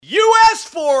You asked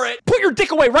for it. Put your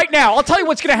dick away right now. I'll tell you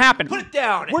what's going to happen. Put it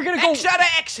down. We're going to go. X out of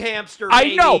X hamster, I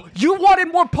baby. know. You wanted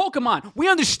more Pokemon. We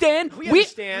understand. We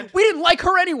understand. We didn't like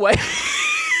her anyway.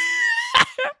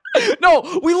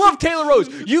 No, we love Taylor Rose.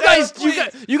 You guys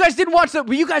didn't watch that.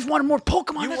 You guys wanted more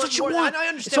Pokemon. That's what you want. I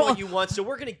understand what you want, so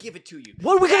we're gonna give it to you.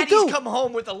 What are we gonna do? Come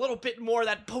home with a little bit more of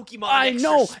that Pokemon. I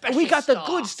know. We got the stuff.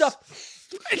 good stuff.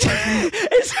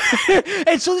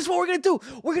 And so this is what we're gonna do.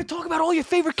 We're gonna talk about all your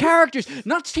favorite characters,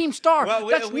 not Team Star. Well,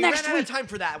 That's we next ran out week. of time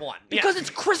for that one Because it's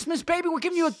Christmas, baby. We're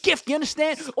giving you a gift. You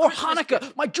understand? Or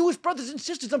Hanukkah. My Jewish brothers and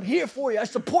sisters, I'm here for you. I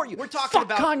support you. We're talking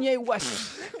about Kanye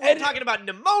West. We're talking about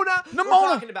Nimona. We're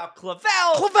talking about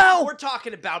Clavel. We're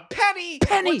talking about Penny.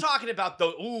 We're talking about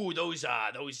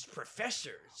those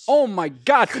professors. Oh my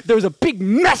God, there was a big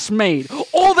mess made.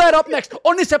 All that up next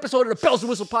on this episode of the Bells and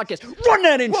Whistle podcast. Run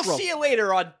that intro. We'll see you later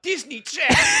on Disney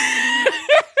Channel.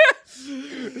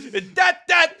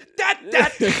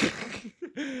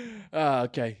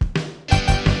 Okay.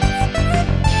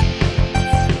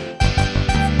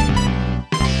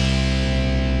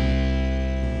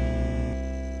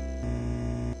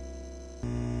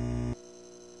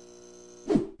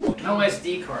 No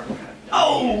SD card.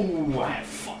 Oh! I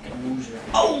fucking loser.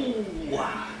 Oh!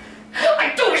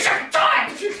 I do this every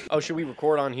time! Oh, should we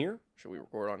record on here?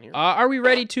 Are we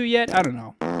ready to yet? I don't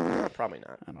know. Probably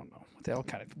not. I don't know. What the hell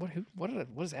kind of what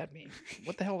does that mean?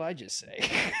 What the hell did I just say?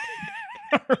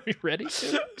 Are we ready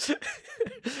to?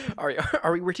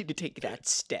 Are we ready to take that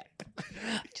step?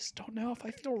 I just don't know if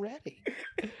I feel ready.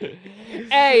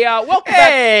 Hey, welcome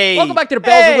back. Welcome back to the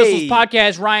Bells and Whistles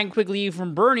podcast. Ryan Quigley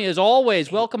from Bernie, as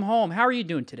always. Welcome home. How are you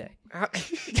doing today?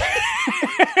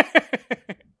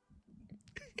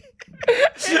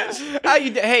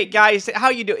 Hey guys, how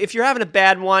you do? If you're having a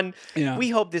bad one, Yeah. we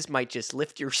hope this might just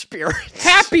lift your spirits.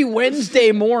 Happy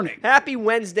Wednesday morning. Happy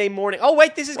Wednesday morning. Oh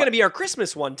wait, this is going to be our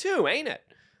Christmas one too, ain't it?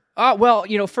 Well,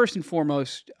 first and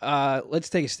foremost, let's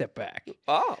take a step back.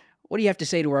 Oh. What do you have to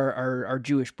say to our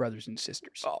Jewish brothers and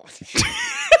sisters? Oh.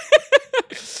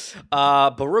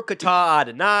 Baruch atah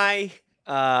Adonai.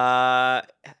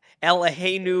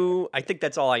 Eloheinu. I think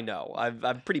that's all I know.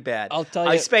 I'm pretty bad. I'll tell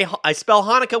you. I spell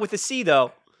Hanukkah with a C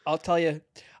though. I'll tell you,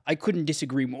 I couldn't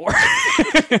disagree more.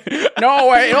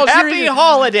 No, Happy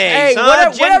holidays. Hey,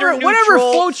 gender neutral, whatever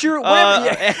floats your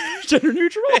gender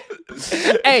neutral.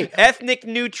 Hey, ethnic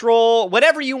neutral,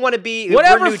 whatever you want to be.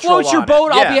 Whatever floats your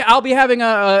boat. Yeah. I'll be having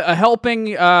a helping.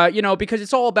 Because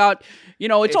it's all about.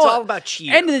 It's all about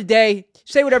cheer. End of the day,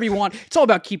 say whatever you want. It's all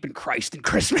about keeping Christ in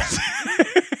Christmas.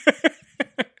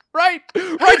 Right,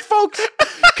 folks?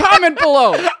 Comment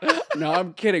below. No,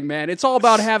 I'm kidding, man. It's all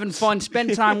about having fun,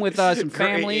 spend time with some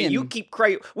family. And you keep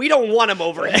crying. We don't want him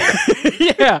over here.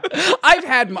 Yeah, I've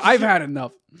had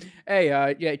enough.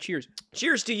 Hey, cheers.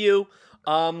 Cheers to you.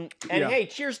 Hey,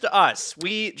 cheers to us.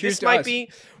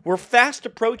 We're fast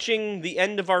approaching the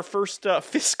end of our first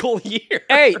fiscal year.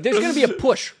 Hey, there's gonna be a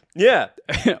push. Yeah.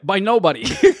 By nobody.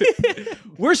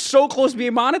 We're so close to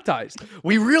being monetized.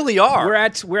 We really are. We're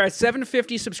at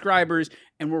 750 subscribers,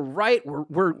 and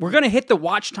we're gonna hit the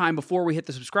watch time before we hit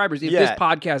the subscribers if this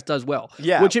podcast does well.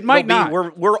 Yeah. Which it might not.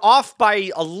 We're off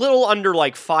by a little under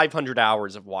like 500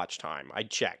 hours of watch time. I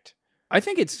checked. I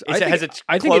think it's has it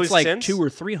I think it's closed like since? 200 or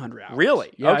 300 hours.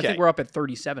 Really? Yeah, Okay. I think we're up at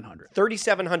 3,700.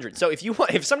 3,700. So if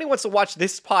somebody wants to watch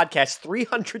this podcast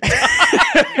 300 times,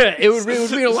 it would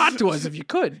mean a lot to us if you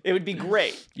could. It would be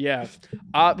great. Yeah,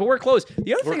 but we're close.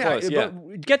 The other thing, close,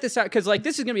 but get this out because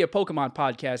this is gonna be a Pokemon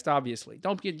podcast. Obviously,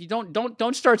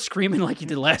 don't start screaming like you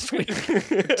did last week.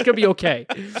 It's gonna be okay.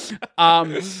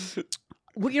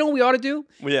 What we ought to do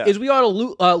is we ought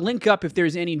to link up if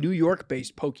there's any New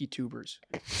York-based PokeTubers.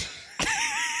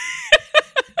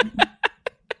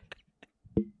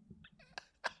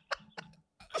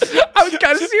 I was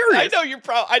kind of serious.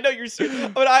 I know you're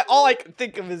serious. But all I can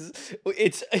think of is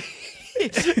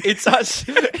it's us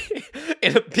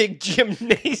in a big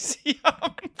gymnasium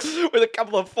with a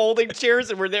couple of folding chairs,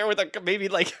 and we're there with maybe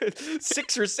like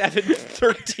 6 or 7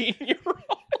 13-year-olds.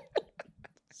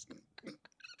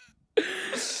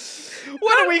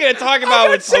 What are we going to talk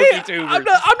about with PokeTubers? I'm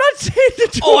not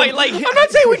saying I'm not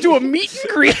saying we do a meet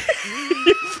and greet.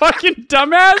 You fucking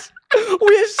dumbass.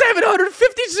 We have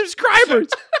 750 subscribers.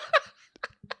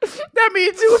 That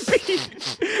means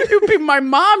it would be my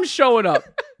mom showing up.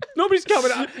 Nobody's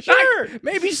coming out. Sure.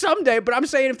 Maybe someday, but I'm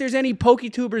saying if there's any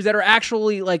PokeTubers that are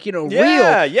actually like, real,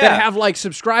 Yeah. that have like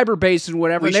subscriber base and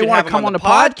whatever, We and they should want have to them come on on the the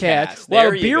podcast, podcast. we'll have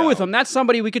There a you beer go. with them. That's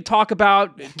somebody we could talk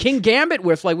about King Gambit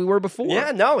with like we were before.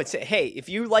 Yeah, no, hey, if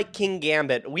you like King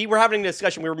Gambit, we were having a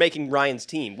discussion. We were making Ryan's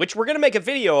team, which we're going to make a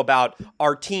video about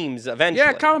our teams eventually.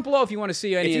 Yeah, comment below if you want to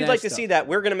see any If of you'd that like to stuff. see that,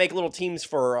 we're going to make little teams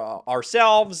for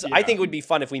ourselves. I think it would be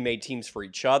fun if we made teams for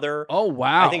each other. Oh,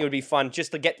 wow. I think it would be fun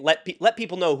just to let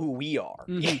people know who we are.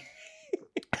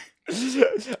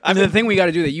 And the thing we got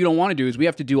to do that you don't want to do is we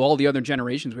have to do all the other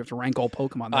generations. We have to rank all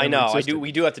Pokemon. That I ever know, existed.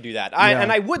 we do have to do that.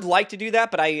 And I would like to do that,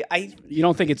 but I You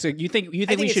don't think it's you think we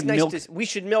it's should nice milk? we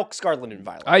should milk Scarlet and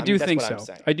Violet. I do that's think what so. I'm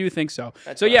saying. I do think so.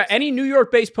 That's So what yeah, I'm saying. any New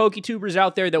York-based PokeTubers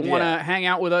out there that want to Yeah. hang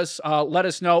out with us, let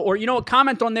us know. Or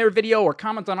comment on their video or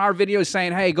comment on our video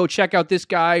saying, "Hey, go check out this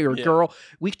guy or girl."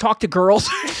 We talk to girls.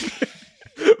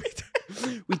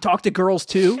 We talk to girls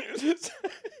too.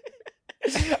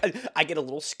 I get a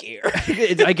little scared.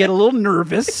 I get a little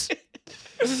nervous.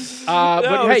 But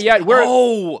No, hey, it's- yeah, we're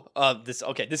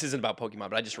this isn't about Pokemon,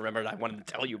 but I just remembered I wanted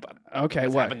to tell you about okay.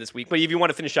 what What? happened this week. But if you want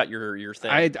to finish out your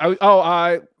thing, No,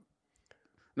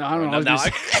 I don't know.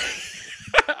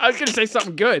 I was gonna say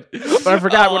something good, but I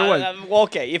forgot what it was. Well,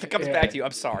 okay, if it comes Yeah. back to you,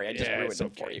 I'm sorry. I just Yeah, ruined it's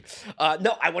it for okay. you.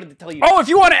 No, I wanted to tell you. Oh, if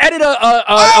you want to edit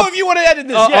if you want to edit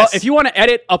this, yes. if you want to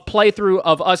edit a playthrough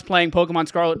of us playing Pokemon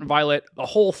Scarlet and Violet, the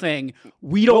whole thing,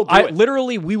 we don't. We'll do it.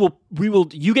 Literally, we will.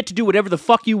 You get to do whatever the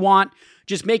fuck you want.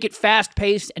 Just make it fast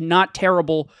paced and not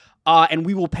terrible. And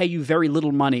we will pay you very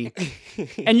little money,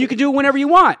 and you can do it whenever you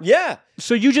want. Yeah,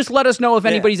 So you just let us know if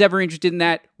anybody's ever interested in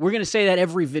that. We're gonna say that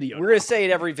every video. we're gonna say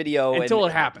it every video until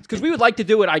it happens because we would like to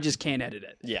do it. I just can't edit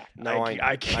it. Yeah, no,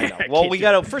 I can't. I I know. Well, can't we do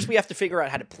gotta first. We have to figure out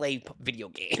how to play video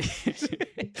games.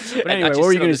 But anyway, what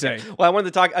were you gonna say? Well, I wanted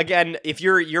to talk again. If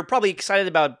you're probably excited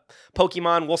about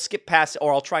Pokemon, we'll skip past,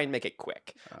 or I'll try and make it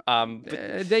quick. But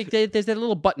There's that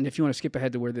little button if you want to skip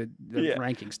ahead to where the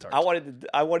ranking starts. I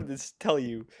wanted to tell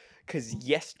you because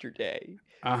yesterday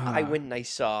I went and I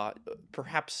saw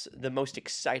perhaps the most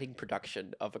exciting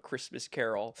production of A Christmas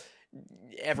Carol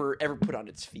ever put on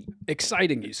its feet.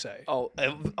 Exciting, you say? Oh,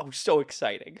 so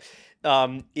exciting!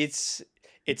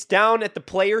 It's down at the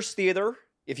Players Theater.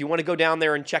 If you want to go down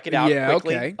there and check it out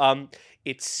quickly. Okay.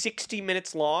 It's 60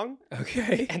 minutes long.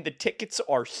 Okay. And the tickets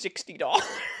are $60.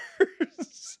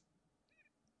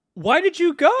 Why did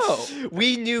you go?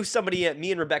 We knew somebody.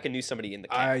 Me and Rebecca knew somebody in the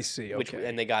camp. I see. Which, Okay.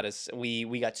 and they got us.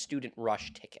 We got student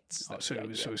rush tickets. Oh, That's so the it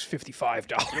was idea.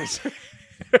 $55.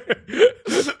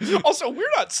 Also, we're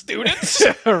not students.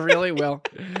 Really? Well,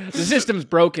 the system's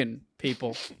broken,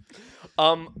 people.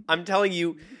 I'm telling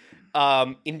you,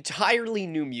 entirely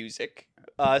new music.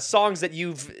 Songs that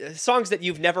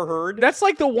you've never heard. That's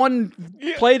like the one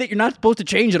play that you're not supposed to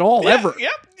change at all, ever.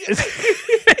 Yep.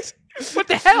 What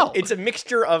the hell? It's a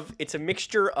mixture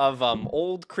of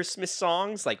old Christmas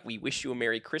songs like "We Wish You a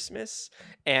Merry Christmas"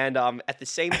 and at the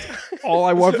same time, All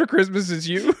I Want for Christmas Is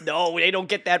You. no, they don't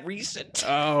get that recent.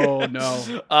 Oh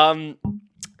no.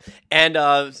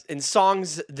 And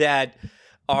songs that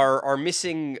are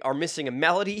missing a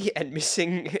melody and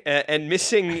missing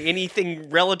anything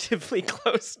relatively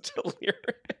close to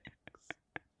lyrics.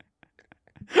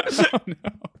 Oh no.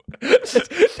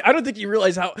 I don't think you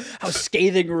realize how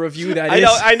scathing a review that is.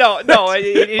 I know. No, it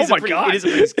is. Oh my God. It is a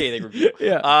pretty scathing review.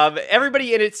 Yeah.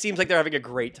 Everybody in it seems like they're having a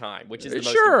great time, which is the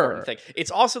most Sure. important thing. It's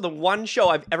also the one show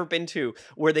I've ever been to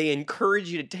where they encourage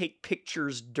you to take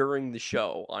pictures during the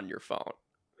show on your phone.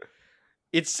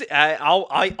 It's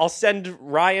I'll send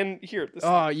Ryan here.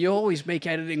 Oh, you always make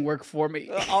editing work for me.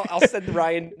 I'll send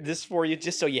Ryan this for you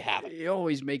just so you have it. You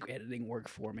always make editing work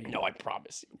for me. No, I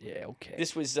promise you. Yeah, okay.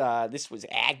 This was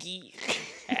Aggie.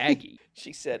 Aggie.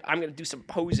 She said, "I'm gonna do some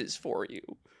poses for you."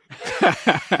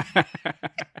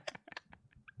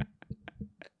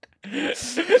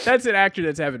 That's an actor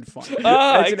that's having fun.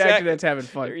 That's exactly. an actor that's having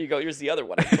There fun. you go. Here's the other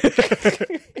one.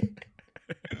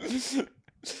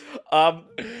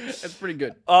 That's pretty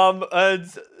good.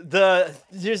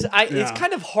 It's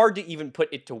kind of hard to even put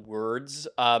it to words.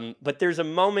 But there's a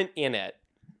moment in it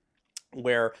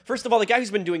where, first of all, the guy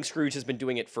who's been doing Scrooge has been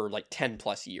doing it for like 10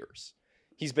 plus years.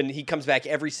 He comes back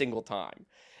every single time.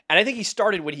 And I think he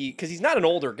started because he's not an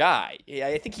older guy.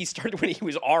 I think he started when he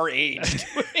was our age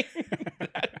doing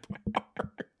that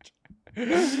part.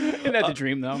 Isn't that the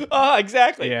dream, though?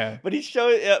 Exactly. Yeah. But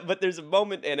but there's a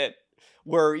moment in it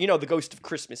where, the ghost of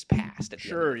Christmas past. At the end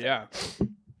Sure, of the yeah.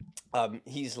 thing.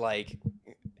 He's like,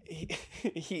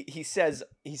 he says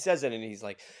it, and he's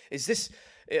like, is this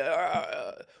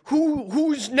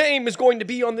whose name is going to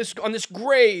be on this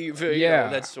grave? You Yeah.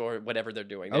 know, that's or whatever they're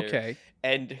doing. Okay.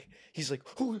 And he's like,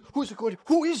 who's it going?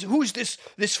 Who's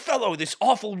this fellow? This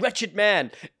awful wretched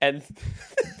man? And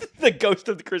the ghost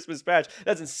of the Christmas Past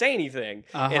doesn't say anything.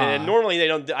 And normally they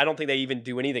don't. I don't think they even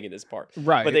do anything in this part.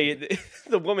 Right. But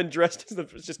the woman dressed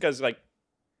as just goes like.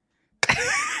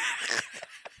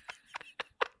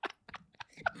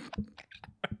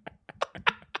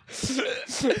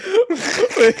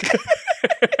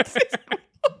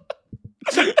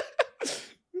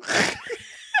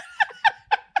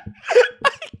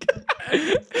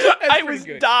 I was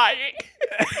dying.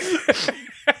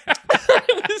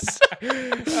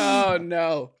 Oh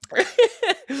no.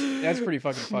 That's pretty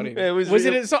fucking funny. It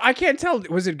was so I can't tell.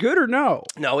 Was it good or no?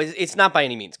 No, it's not by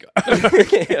any means good,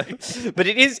 but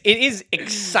it is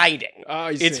exciting. Oh,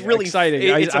 it's really exciting.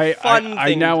 It's a fun thing.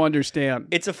 I now understand.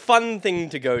 It's a fun thing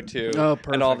to go to,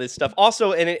 and all this stuff.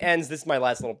 Also, and it ends. This is my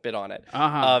last little bit on it.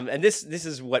 And this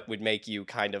is what would make you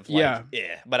kind of like,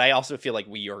 but I also feel like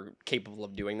we are capable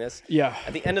of doing this. Yeah.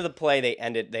 At the end of the play, they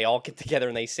end it. They all get together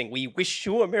and they sing, "We wish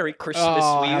you a Merry Christmas."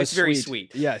 It's very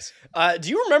sweet. Yes. Do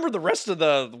you remember the rest of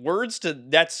the words to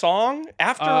that song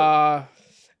after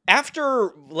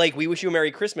like "We wish you a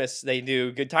Merry Christmas"? They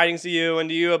do "Good tidings to you and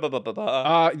to you." Blah, blah, blah,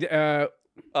 blah.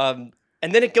 And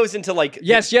then it goes into like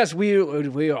yes, we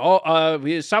all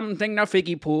we something a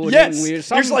figgy pudding. Yes,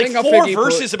 there's like 4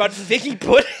 verses about figgy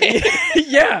pudding.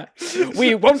 Yeah,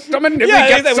 we won't come in. We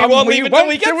won't leave until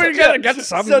we get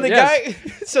some. So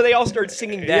so they all start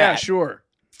singing that. Yeah, sure.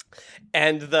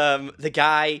 And the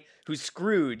guy who's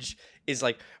Scrooge is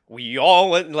like, we all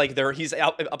want, like, he's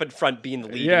up in front being the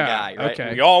leading guy, right?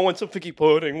 Okay. We all want some figgy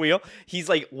pudding. He's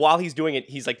like, while he's doing it,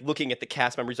 he's like looking at the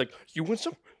cast members. He's like, you want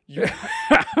some? You?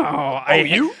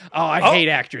 I hate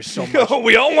actors so much.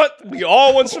 we all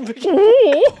want some figgy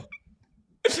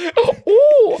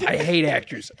pudding. I hate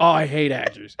actors. I hate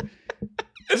actors.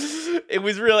 It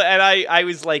was real, and I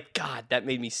was like, God, that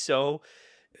made me so.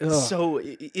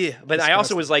 But I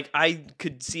also was like, I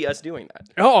could see us doing that.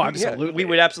 Oh, absolutely. Yeah, we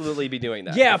would absolutely be doing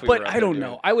that. Yeah, but I don't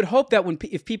know. I would hope that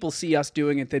if people see us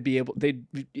doing it, they'd be able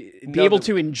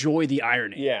to enjoy the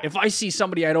irony. Yeah. If I see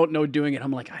somebody I don't know doing it, I'm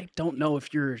like, I don't know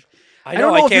if you're. I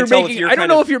don't know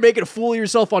if you're making a fool of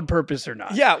yourself on purpose or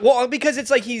not. Yeah, well, because it's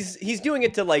like he's doing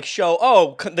it to like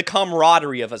show the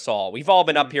camaraderie of us all. We've all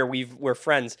been up here. We're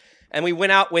friends. And we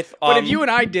went out with. But if you and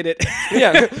I did it,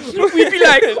 yeah, we'd be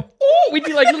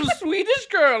like little Swedish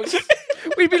girls.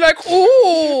 We'd be like,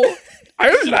 oh, I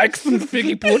would like some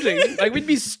figgy pudding. Like we'd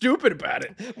be stupid about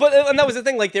it. But and that was the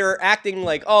thing. Like they were acting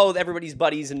like, oh, everybody's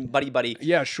buddies and buddy.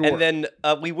 Yeah, sure. And then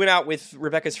we went out with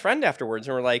Rebecca's friend afterwards,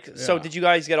 and we're like, so did you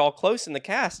guys get all close in the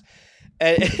cast?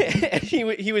 And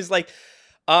he was like.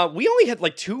 We only had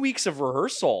like 2 weeks of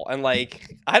rehearsal, and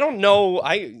like I don't know,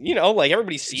 like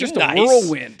everybody seemed just nice. A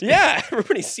whirlwind. Yeah,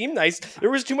 everybody seemed nice. There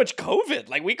was too much COVID.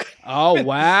 Like we. Oh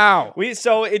wow.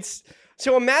 So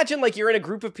imagine like you're in a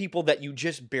group of people that you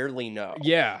just barely know.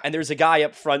 Yeah. And there's a guy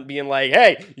up front being like,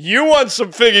 "Hey, you want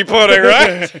some figgy pudding,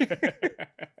 right?"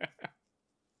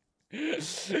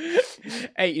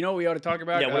 Hey, you know what we ought to talk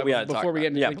about? Yeah, what we ought to talk before we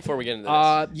get into before we get into this.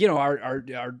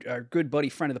 Our good buddy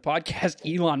friend of the podcast,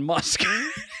 Elon Musk.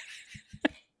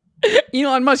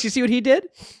 Elon Musk, you see what he did?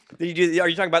 Are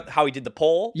you talking about how he did the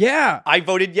poll? Yeah, I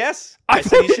voted yes. I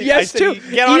voted yes too.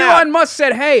 Get on Elon out. Musk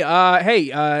said,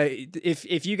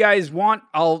 if you guys want,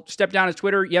 I'll step down as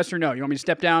Twitter. Yes or no? You want me to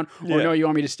step down, or no? You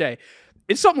want me to stay?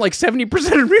 It's something like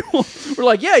 70% of people were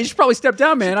like, "Yeah, you should probably step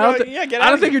down, man. I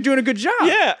don't think you're doing a good job."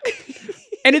 Yeah.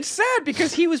 And it's sad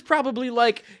because he was probably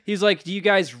like, he's like, "Do you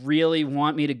guys really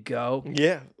want me to go?"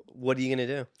 Yeah. What are you gonna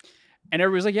do? And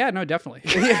everybody's like, "Yeah, no, definitely."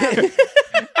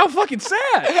 How fucking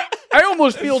sad! I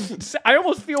almost feel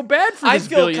bad for this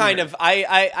billionaire.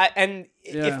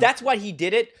 If that's why he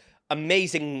did it,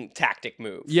 amazing tactic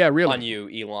move. Yeah, really. On you,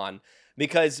 Elon.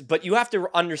 But you have to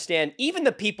understand, even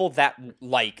the people that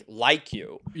like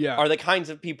you are the kinds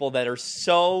of people that are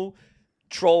so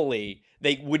trolly,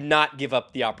 they would not give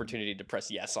up the opportunity to press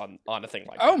yes on a thing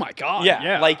like that. Oh my God.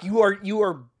 Yeah. Like you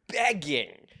are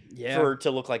begging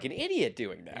to look like an idiot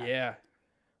doing that. Yeah.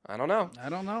 I don't know.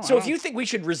 So if you think we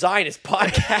should resign as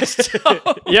podcast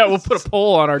yeah, we'll put a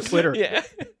poll on our Twitter. Yeah.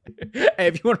 Hey,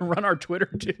 if you want to run our Twitter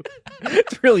too,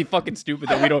 it's really fucking stupid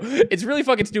that we don't. It's really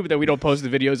fucking stupid that we don't post the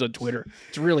videos on Twitter.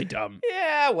 It's really dumb.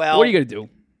 Yeah, well, what are you gonna do?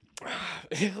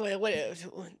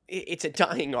 It's a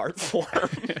dying art form.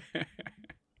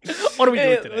 What are we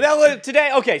doing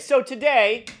today?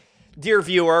 Today, dear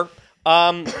viewer,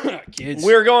 kids,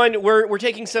 we're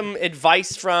taking some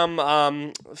advice from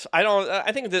I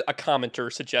think a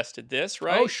commenter suggested this,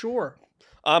 right? Oh, sure.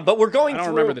 But we're going through.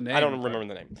 remember the name. I don't remember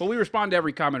the name. But we respond to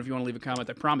every comment if you want to leave a comment.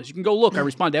 I promise. You can go look. I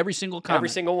respond to every single comment. Every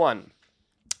single one.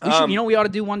 We should, you know what we ought to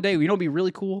do one day? You know what would be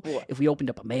really cool? What? If we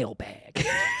opened up a mailbag.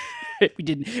 we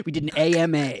did an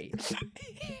AMA.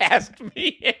 Ask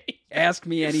me. Ask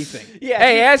me anything. Yeah.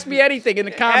 Hey, ask me anything in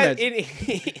the comments.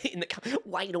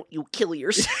 Why don't you kill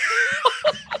yourself?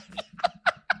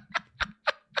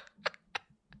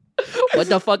 What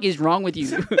the fuck is wrong with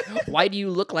you? Why do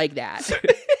you look like that?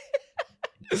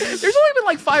 There's only been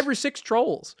like 5 or 6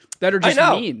 trolls that are just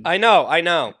mean. I know.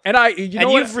 And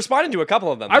you've responded to a couple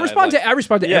of them. I respond to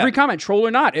every comment, troll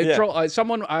or not. Yeah.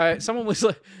 Someone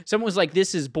was like,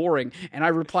 "This is boring," and I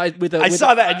replied with a. I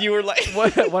saw that, and you were like,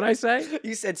 "What I say?"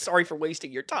 You said, "Sorry for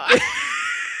wasting your time."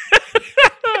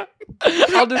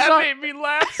 That made me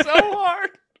laugh so hard.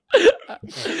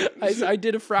 I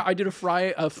did a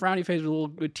frowny face with a little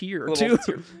tear too.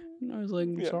 And I was like,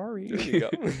 sorry. There you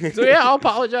go. So yeah, I'll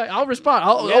apologize. I'll respond.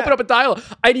 I'll open up a dialogue.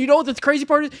 And you know what the crazy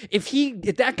part is? If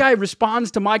that guy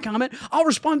responds to my comment, I'll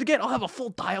respond again. I'll have a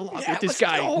full dialogue with this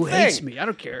guy who hates me. I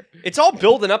don't care. It's all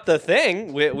building up the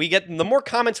thing. We get the more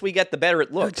comments we get, the better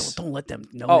it looks. Don't let them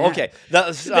know. Oh, that. Okay.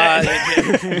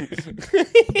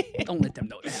 Don't let them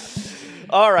know that.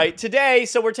 All right, today,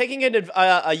 so we're taking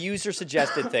a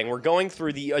user-suggested thing. We're going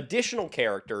through the additional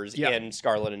characters in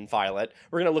Scarlet and Violet.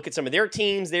 We're going to look at some of their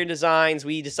teams, their designs.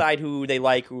 We decide who they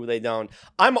like, who they don't.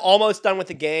 I'm almost done with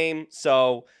the game,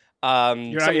 so...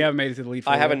 you haven't made it to the Elite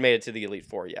Four I haven't made it to the Elite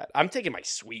Four yet. I'm taking my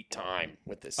sweet time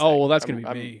with this thing. Well, that's going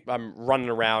to be me. I'm running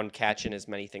around catching as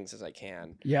many things as I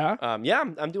can. Yeah? I'm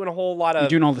doing a whole lot of... You're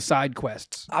doing all the side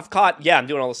quests. I'm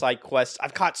doing all the side quests.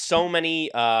 I've caught so many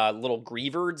little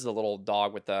Grievards, the little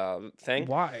dog with the thing.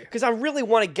 Why? Because I really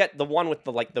want to get the one with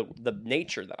the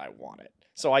nature that I wanted.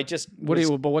 So I just... But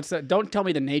what's that? Don't tell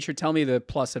me the nature. Tell me the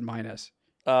plus and minus.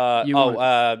 You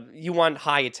want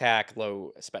high attack,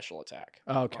 low special attack.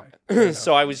 Oh, okay.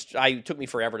 So it took me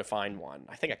forever to find one.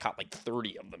 I think I caught like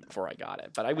 30 of them before I got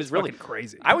it. But I was really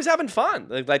crazy. I was having fun.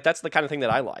 Like that's the kind of thing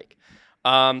that I like.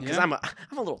 Because I'm a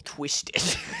little twisted.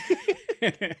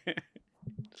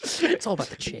 It's all about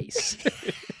the chase.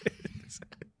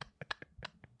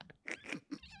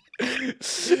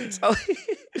 So,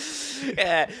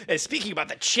 speaking about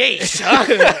the chase,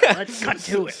 let's cut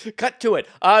to it. Cut to it.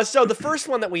 So the first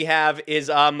one that we have is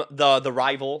the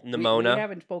rival Nimona. We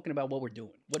haven't spoken about what we're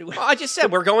doing. What do we? I just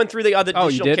said we're going through the other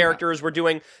additional characters we're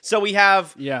doing. So we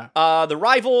have the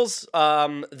rivals.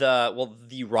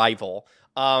 The rival.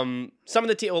 Some of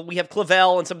the we have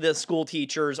Clavel and some of the school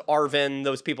teachers, Arvin,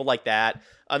 those people like that.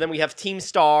 Then we have Team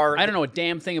Star. I don't know a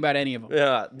damn thing about any of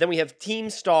them. Then we have Team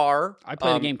Star. I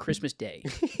play the game Christmas Day.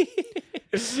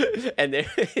 And then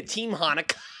Team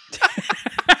Hanukkah.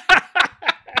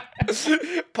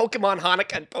 Pokemon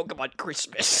Hanukkah and Pokemon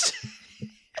Christmas.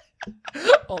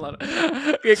 Hold on.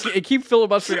 Keep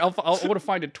filibustering. I want to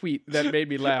find a tweet that made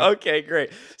me laugh. Okay,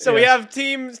 great. So we have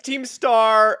Team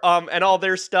Star and all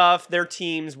their stuff, their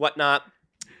teams, whatnot.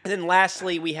 And then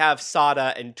lastly, we have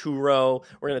Sada and Turo.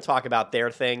 We're going to talk about their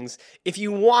things. If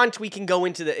you want, we can go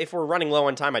into if we're running low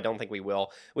on time, I don't think we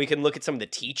will. We can look at some of the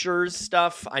teachers'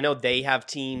 stuff. I know they have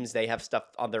teams. They have stuff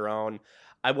on their own.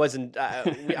 I wasn't,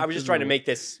 I was just trying to make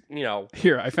this,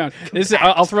 Here, I found this.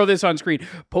 I'll throw this on screen.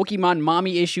 Pokemon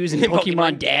mommy issues and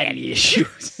Pokemon daddy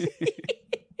issues.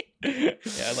 Yeah,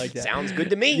 I like that. Sounds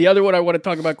good to me. The other one I want to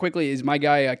talk about quickly is my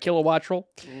guy, Kilowattrel.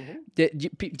 Mm-hmm.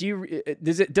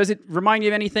 Does it remind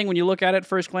you of anything when you look at it at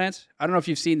first glance? I don't know if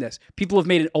you've seen this. People have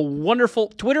made it a wonderful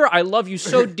Twitter. I love you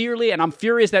so dearly, and I'm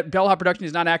furious that Bellhop Production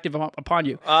is not active upon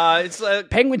you. It's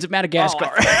Penguins of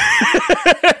Madagascar.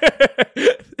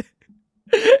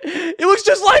 It looks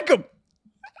just like him.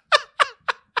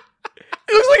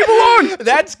 It looks like it belongs.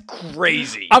 That's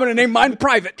crazy. I'm gonna name mine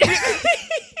Private.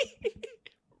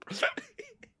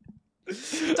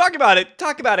 Talk about it.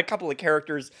 Talk about a couple of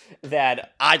characters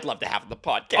that I'd love to have on the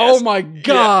podcast. Oh my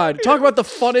god! Yeah. Talk about the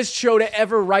funnest show to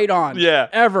ever write on. Yeah,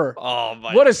 ever. Oh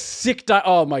my! What a sick!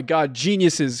 Oh my god!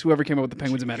 Geniuses! Whoever came up with the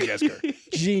Penguins of Madagascar.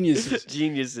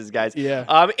 Geniuses, guys.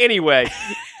 Yeah. Anyway,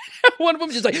 one of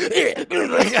them just like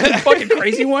fucking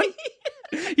crazy one.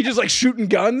 He just like shooting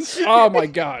guns. Oh my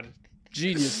god!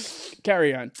 Genius.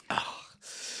 Carry on.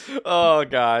 Oh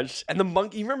gosh! And the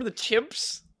monkey. You remember the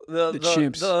chimps? The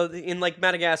chimps in like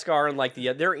Madagascar and like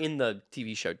they're in the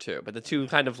TV show too, but the two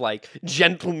kind of like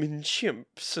gentleman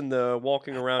chimps and the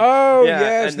walking around. Oh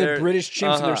yes, the British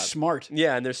chimps and they're smart.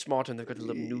 Yeah, and they're smart and they've got a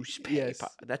little newspaper. Yes.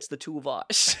 That's the two of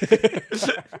us.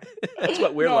 That's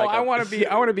what we're like. I want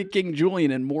to be King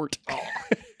Julian and Mort.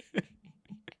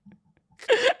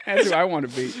 That's who I want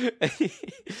to be.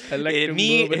 I like to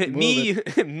move it.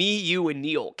 Me, you, and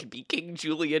Neil can be King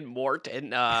Julian, Mort,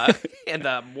 and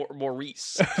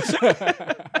Maurice.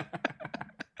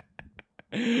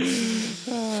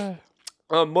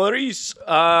 Maurice.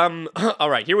 All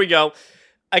right, here we go.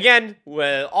 Again,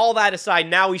 with all that aside,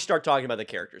 now we start talking about the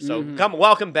characters. So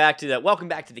welcome back to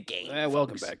the game.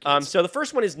 Welcome back. Kids. So the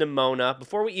first one is Nimona.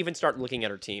 Before we even start looking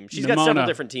at her team, she's got several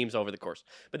different teams over the course,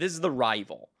 but this is the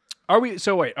rival. Are we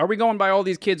going by all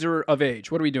these kids are of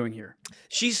age? What are we doing here?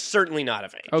 She's certainly not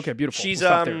of age. Okay, beautiful. She's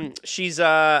she's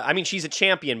a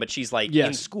champion, but she's like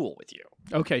in school with you.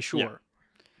 Okay, sure. Yeah.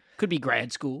 Could be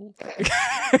grad school.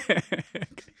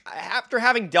 After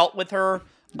having dealt with her,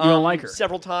 you don't like her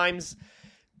several times.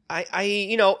 I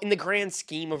in the grand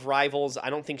scheme of rivals, I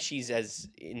don't think she's as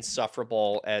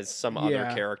insufferable as some other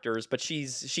characters, but she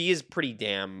is pretty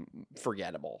damn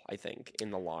forgettable, I think,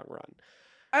 in the long run.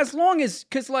 As long as,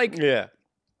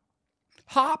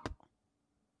 Hop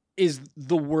is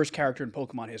the worst character in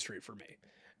Pokemon history for me.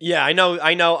 Yeah, I know,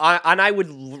 and I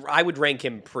would rank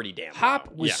him pretty damn Hop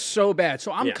low. was so bad,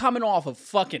 so I'm coming off of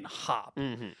fucking Hop.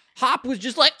 Mm-hmm. Hop was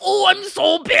just like, oh, I'm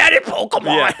so bad at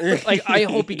Pokemon. Yeah. Like, I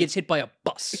hope he gets hit by a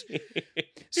bus.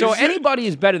 So anybody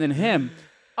is better than him.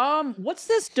 What's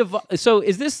this So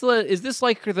is this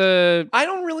like the? I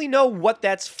don't really know what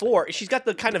that's for. She's got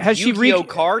the kind of Yu-Gi-Oh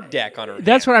card deck on her.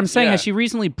 That's hand. What I'm saying. Yeah. Has she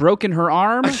recently broken her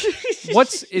arm?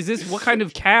 What kind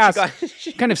of cast?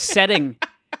 What kind of setting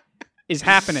is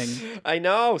happening? I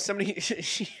know somebody.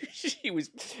 She was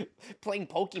playing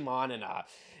Pokemon and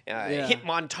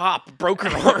Hitmontop broke her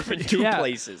arm in two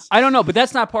places. I don't know, but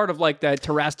that's not part of like that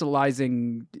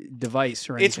terrestrializing device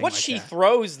or anything. It's what she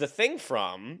throws the thing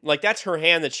from. Like that's her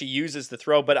hand that she uses to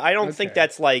throw. But I don't think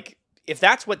that's like if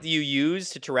that's what you use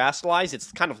to terrestrialize,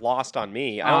 it's kind of lost on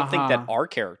me. I don't think that our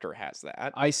character has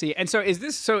that. I see. And so is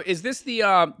this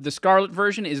the Scarlet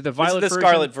version? Is the Violet version?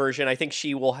 Scarlet version? I think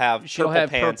she'll have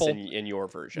pants in your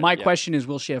version. My question is,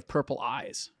 will she have purple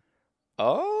eyes?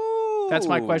 Oh. That's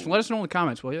my question. Let us know in the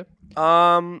comments, will you?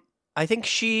 I think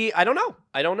I don't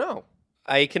know.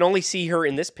 I can only see her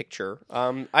in this picture.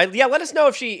 Let us know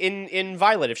if she in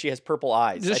Violet if she has purple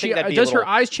eyes. Does her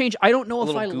eyes change? I don't know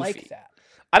if I like that.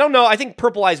 I don't know. I think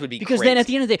purple eyes would be because crazy. Then at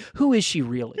the end of the day, who is she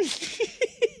really?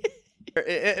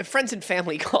 Friends and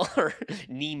family call her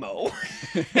Nemo.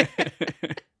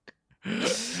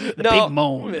 Big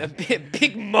moan.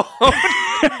 Big moan.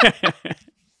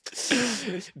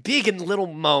 Big and little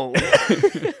moan.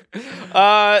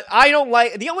 I don't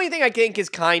like. The only thing I think is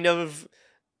kind of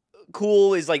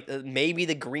cool is like maybe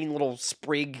the green little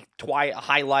sprig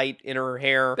highlight in her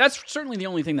hair. That's certainly the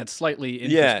only thing that's slightly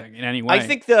interesting in any way. I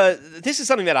think this is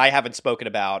something that I haven't spoken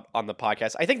about on the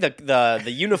podcast. I think the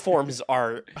uniforms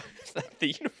are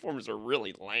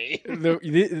really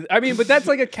lame. I mean, but that's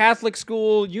like a Catholic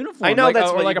school uniform. I know like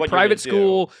that's or like a private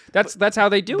school. That's how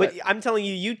they do it. But I'm telling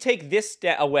you, you take this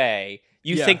away.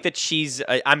 You think that she's...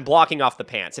 I'm blocking off the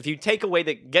pants. If you take away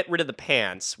get rid of the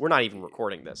pants, we're not even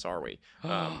recording this, are we?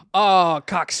 Oh,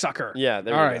 cocksucker. Yeah,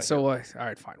 there all we right, go. So, all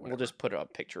right, fine. Whatever. We'll just put a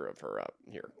picture of her up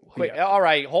here. Wait, all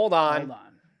right, hold on.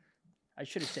 I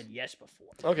should have said yes before.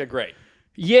 Okay, great.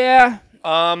 Yeah.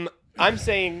 I'm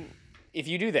saying if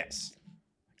you do this.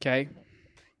 Okay.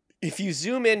 If you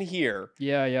zoom in here.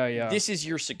 Yeah. This is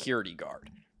your security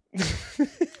guard.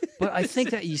 But I think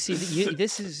that you see,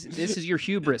 this is your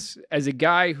hubris as a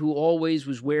guy who always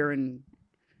was wearing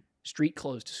street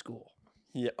clothes to school.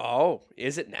 Yeah. Oh,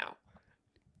 is it now?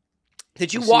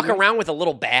 Did you walk around with a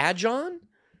little badge on?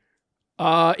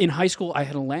 In high school, I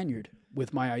had a lanyard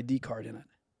with my ID card in it.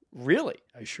 Really?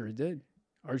 I sure did.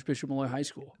 Archbishop Malloy High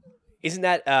School. Isn't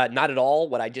that not at all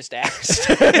what I just asked?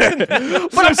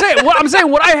 But I'm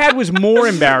saying what I had was more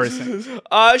embarrassing.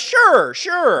 Sure.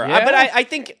 Yeah? But I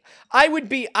think I would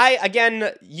be.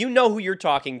 Again, you know who you're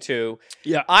talking to.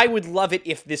 Yeah. I would love it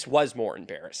if this was more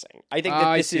embarrassing. I think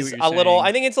that this is a little.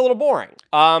 I think it's a little boring.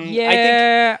 I don't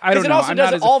know. Because it also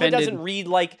doesn't. All of it offended. doesn't read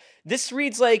like. This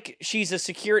reads like she's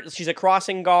a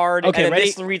crossing guard. Okay, and then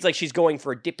ready? This reads like she's going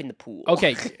for a dip in the pool.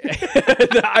 Okay.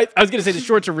 I was going to say the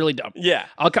shorts are really dumb. Yeah.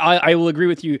 I will agree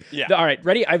with you. Yeah. All right,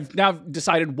 ready? I've now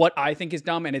decided what I think is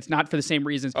dumb, and it's not for the same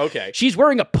reasons. Okay. She's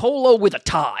wearing a polo with a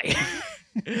tie.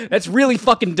 That's really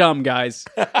fucking dumb, guys.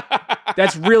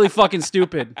 That's really fucking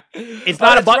stupid. It's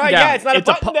not a button down. Yeah, it's not a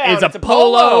button down. It's a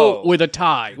polo with a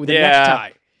tie, with a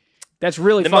necktie. That's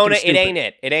really fucking stupid. It ain't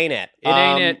it. It ain't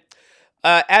it.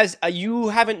 As you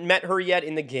haven't met her yet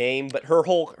in the game, but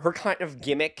her kind of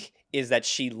gimmick is that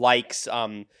she likes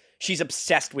she's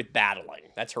obsessed with battling.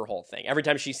 That's her whole thing. Every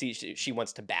time she sees she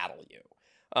wants to battle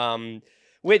you.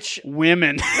 Which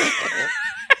women.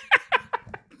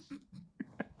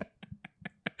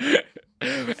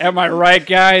 Am I right,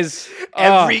 guys?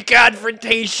 Every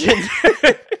confrontation.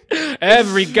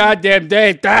 Every goddamn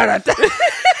day. Da, da, da.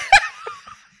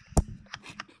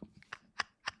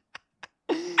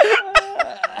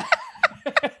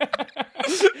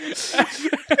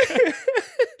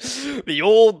 The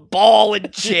old ball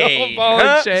and chain. Ball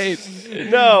huh? and chain.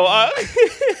 No.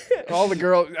 All the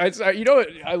girls. You know what?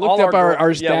 I looked all up our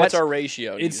stats. Yeah, what's our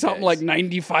ratio? It's these something days? like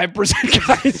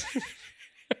 95% guys.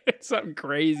 It's something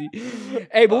crazy.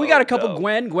 Hey, but we got a couple.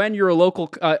 no. Gwen, you're a local.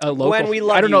 Gwen, we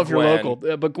love I don't know you, if you're Gwen.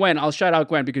 local, but Gwen, I'll shout out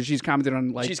Gwen because she's commented on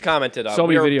like. She's commented on. so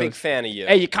many We're videos. a big fan of you.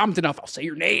 Hey, you commented enough. I'll say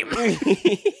your name. Go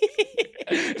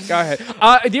ahead.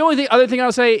 The only other thing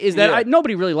I'll say is that Yeah.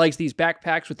 nobody really likes these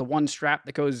backpacks with the one strap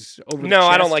that goes over. No, the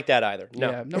I don't chest like that either.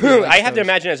 No, Yeah, nobody likes I have to those.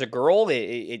 imagine as a girl,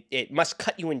 it must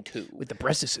cut you in two. with the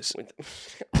breastises.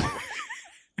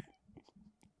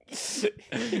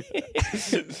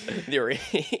 There,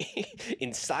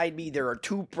 inside me, there are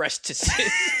two breastises.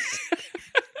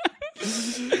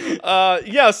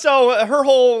 Yeah. So her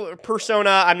whole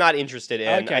persona, I'm not interested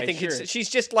in. Okay, I think sure. she's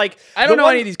just like I don't know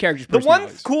any of these characters' The one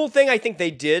personalities. cool thing I think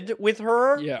they did with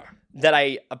her, Yeah. that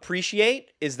I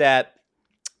appreciate is that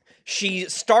she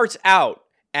starts out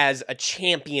as a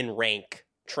champion rank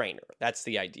trainer. That's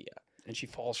the idea. And she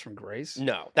falls from grace.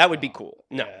 No, that would be cool.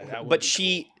 No, yeah, that would but be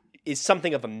she is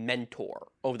something of a mentor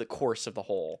over the course of the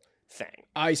whole thing.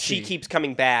 I see. She keeps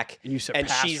coming back, And you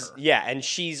surpass she's her. and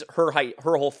she's her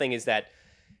whole thing is that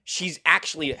she's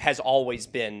actually has always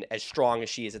been as strong as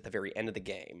she is at the very end of the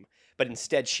game, but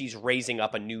instead she's raising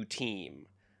up a new team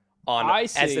I at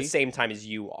the see. same time as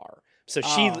you are. So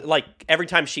she like every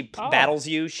time she battles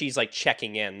you, she's like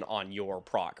checking in on your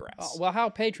progress. Oh, well, how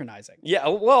patronizing. Yeah,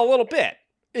 well, a little bit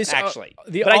actually,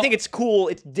 but I think it's cool.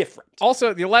 It's different.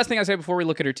 Also, the last thing I say before we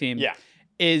look at her team, Yeah.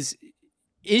 is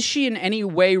she in any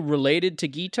way related to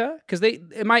Gita? Because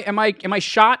am I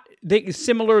shot? They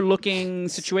similar looking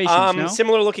situations. No?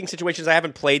 Similar looking situations. I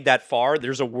haven't played that far.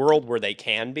 There's a world where they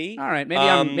can be. All right,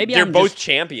 maybe they're I'm both just,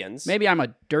 champions. Maybe I'm a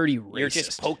dirty racist. You're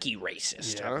just pokey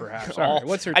racist. Yeah, huh? perhaps. All right,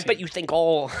 what's her I team? bet you think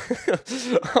all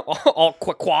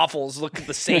quaffles look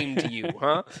the same to you,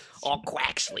 huh? All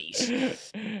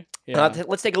Quaxleys. Yeah.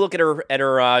 Let's take a look at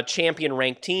her champion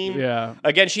rank team. Yeah.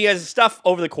 Again, she has stuff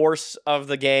over the course of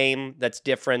the game that's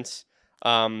different.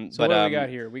 So what do we got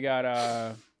here? We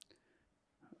got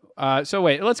so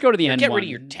wait, let's go to the end. Get one. rid of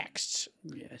your texts.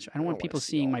 Yeah, I don't want people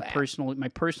see seeing all my that.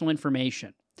 personal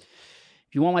information.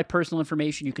 If you want my personal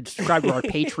information, you can subscribe to our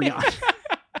Patreon.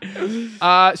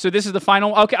 So this is the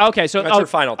final. Okay. So That's her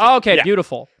final team. Okay, Yeah.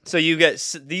 beautiful. So you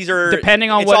get these are Depending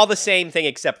on it's what- all the same thing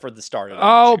except for the start of it.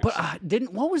 Oh, but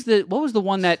what was the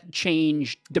one that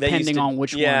changed They used depending to- on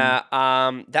which one? Yeah,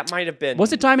 that might have been.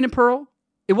 Was it Diamond and Pearl?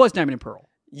 It was Diamond and Pearl.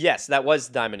 Yes, that was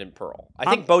Diamond and Pearl. I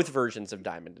think both versions of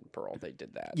Diamond and Pearl they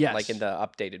did that. Yes. like in the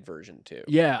updated version too.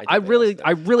 Yeah, think I they really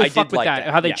also did. fucked did with like that.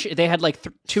 How they yeah. they had like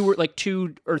two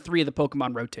or three of the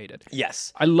Pokemon rotated.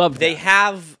 Yes, I love they that.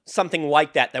 have something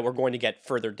like that we're going to get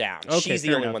further down. Okay, She's the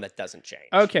fair only enough. one that doesn't change.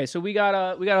 Okay, so we got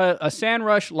a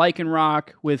Sandrush Lichen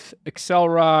Rock with Excel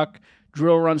Rock,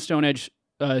 Drill Run Stone Edge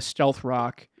Stealth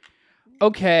Rock.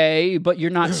 Okay, but you're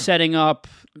not setting up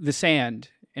the sand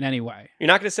in any way. You're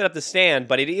not going to set up the stand,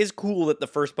 but it is cool that the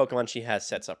first Pokemon she has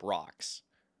sets up rocks.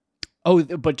 Oh,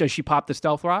 but does she pop the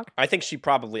Stealth Rock? I think she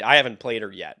probably. I haven't played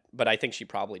her yet, but I think she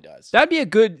probably does. That'd be a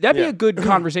good Yeah.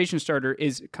 conversation starter.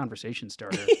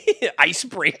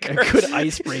 Icebreaker. A good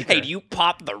icebreaker. Hey, do you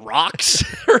pop the rocks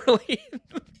early?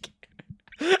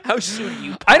 How soon do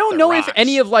you pop I don't the know rocks? if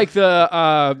any of like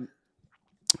the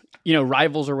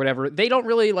rivals or whatever, they don't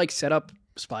really like set up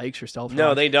spikes or stealth. No,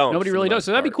 rocks. they don't, Nobody for the really does. most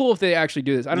So that'd be part. cool if they actually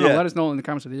do this. I don't know. Yeah. Let us know in the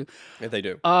comments if they do. If they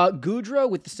do. Gudra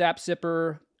with the Sap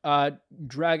Sipper,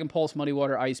 Dragon Pulse, Muddy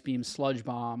Water, Ice Beam, Sludge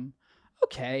Bomb.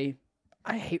 Okay.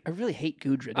 I really hate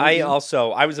Gudra. don't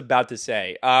you? I was about to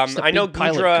say, a I know big pile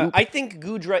of Gudra. goop. I think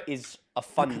Gudra is a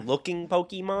fun-looking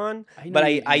Pokemon, I know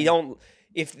but you I do. don't.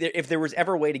 If there was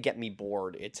ever a way to get me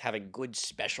bored, it's having good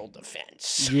special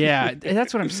defense. Yeah,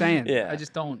 that's what I'm saying. Yeah.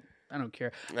 I don't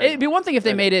care. I It'd be know. one thing if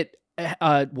they I know. made it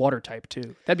water type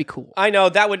too. That'd be cool. I know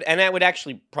that would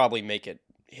actually probably make it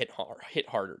hit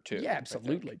harder too. Yeah, I think.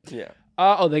 absolutely.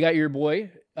 Yeah, They got your boy.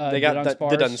 they got the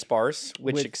Dunsparce, Dunsparce,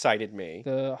 which with excited me,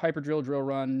 the Hyper Drill, Drill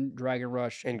Run, Dragon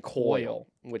Rush, and Coil,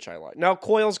 which I like. Now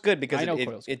Coil's good because I know it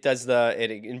Coil's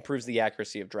it improves the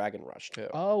accuracy of Dragon Rush too.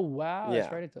 Oh wow, that's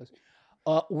Yeah. right, it does.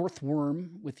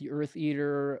 Earthworm with the Earth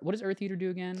Eater. What does Earth Eater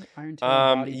do again? Iron Tail.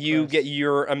 Body Press.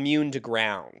 You're immune to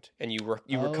ground, and you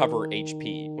recover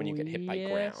HP when you get hit by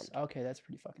ground. Okay, that's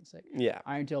pretty fucking sick. Yeah,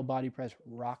 Iron Tail, Body Press,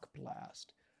 Rock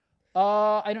Blast.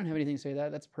 I don't have anything to say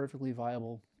that. That's perfectly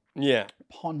viable. yeah.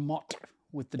 Ponmot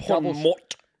with the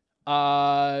Hormort.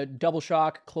 double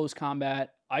shock, close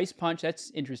combat, ice punch.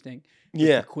 That's interesting. With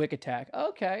Yeah. the quick attack.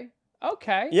 Okay.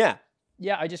 Yeah.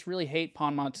 Yeah, I just really hate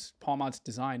Palmont's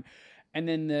design. And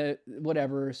then the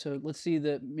whatever. So let's see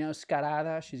the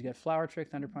Scarada. She's got Flower Trick,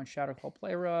 Thunder Punch, Shadow Claw,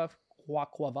 Play Rough,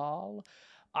 Quaquaval,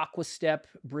 Aqua Step,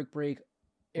 Brick Break,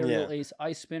 Aerial Ace,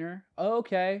 Ice Spinner.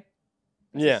 Okay.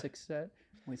 That's a 6 set.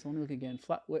 Wait, so let me look again.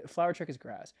 Flower Trick is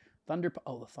grass. The Thunder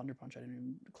Punch. I didn't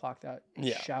even clock that.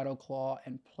 Yeah. Shadow Claw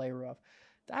and Play Rough.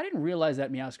 I didn't realize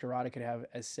that Meowscarada could have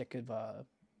as sick of a.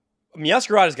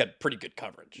 Meowscarada's got pretty good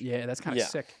coverage. Yeah, that's kind of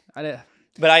sick.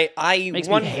 But I makes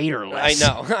me hate her less.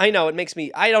 I know. It makes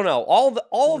me. I don't know.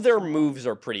 All of their moves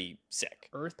are pretty sick.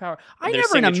 Earth Power. I'll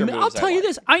tell you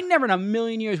this. I never in a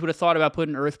million years would have thought about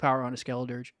putting Earth Power on a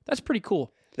Skeledirge. That's pretty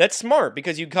cool. That's smart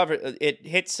because you cover it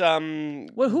hits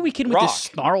Well, who are we kidding with this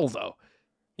snarl though?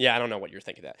 Yeah, I don't know what you're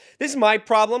thinking of that. This is my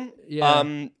problem.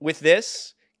 Yeah. With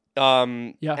this.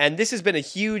 Yeah. And this has been a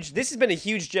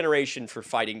huge generation for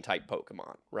fighting type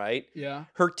Pokemon, right? Yeah.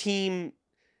 Her team,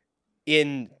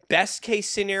 in best case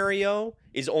scenario,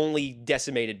 is only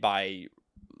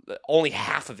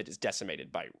half of it is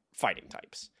decimated by fighting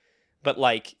types. But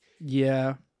like,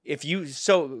 yeah,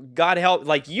 God help,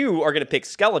 like you are gonna pick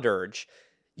Skeledirge.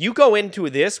 You go into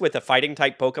this with a fighting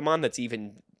type Pokemon that's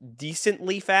even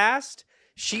decently fast,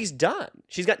 she's done.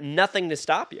 She's got nothing to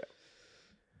stop you.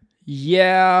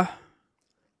 Yeah.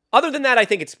 Other than that, I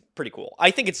think it's pretty cool.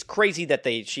 I think it's crazy that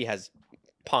she has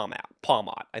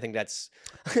Palmot. I think that's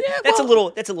a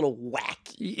little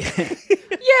wacky.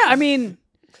 Yeah, I mean,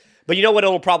 but you know what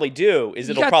it'll probably do is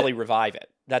it'll probably revive it.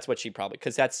 That's what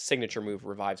because that's signature move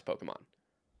revives Pokemon.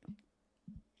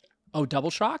 Oh, Double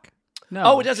Shock? No.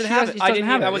 Oh, it doesn't have it. I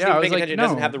wasn't even paying attention. It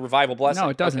doesn't have the revival blessing. No,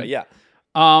 it doesn't. Okay, yeah.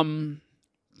 No,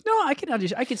 I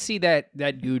could see that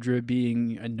Goodra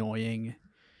being annoying.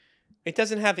 It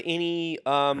doesn't have any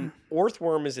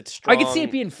Earthworm. Is it strong? I could see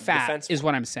it being fat. Is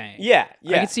what I'm saying. Yeah.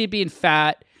 I could see it being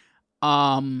fat. No,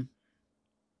 I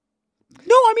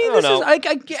mean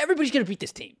everybody's gonna beat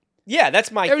this team. Yeah,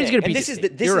 that's my everybody's thing. Gonna beat this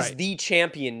team. This is the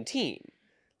champion team.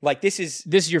 Like this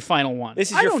is your final one.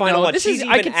 This is your final one. She's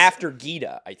even after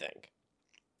Gita, I think.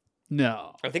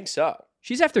 No, I think so.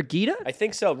 She's after Gita. I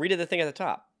think so. Read the thing at the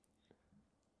top.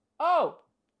 Oh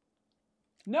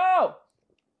no.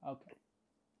 Okay.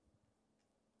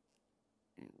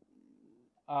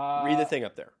 Read the thing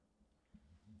up there.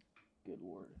 Good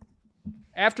word.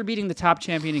 After beating the top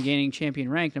champion and gaining champion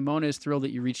rank, Nimona is thrilled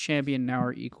that you reached champion and now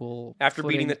are equal. After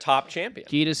beating the top champion.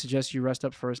 Gita suggests you rest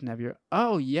up first and have your...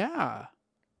 Oh, yeah.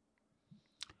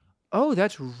 Oh,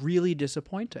 that's really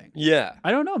disappointing. Yeah.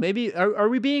 I don't know. Maybe... Are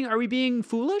we being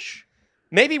foolish?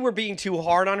 Maybe we're being too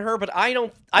hard on her, but I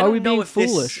don't know if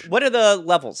foolish? What are the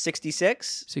levels?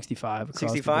 66? 65 across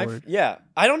 65? the board. Yeah.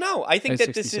 I don't know. I think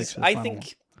that this is...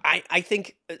 I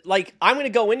think like I'm going to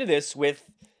go into this with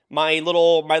my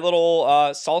little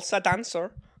salsa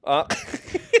dancer,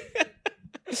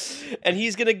 and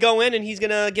he's going to go in and he's going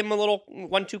to give him a little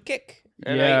 1-2 kick.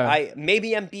 And yeah.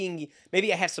 Maybe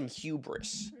I have some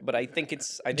hubris, but I think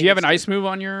it's. Do you have an ice move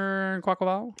on your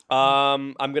Quaquaval?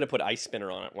 I'm going to put Ice Spinner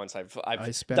on it once I've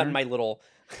done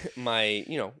my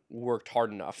worked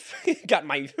hard enough, got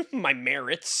my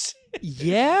merits.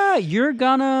 Yeah, you're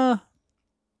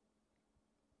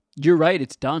right.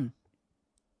 It's done.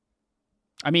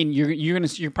 I mean,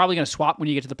 you're probably gonna swap when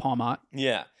you get to the Palmot.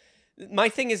 Yeah. My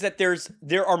thing is that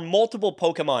there are multiple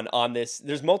Pokemon on this.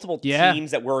 There's multiple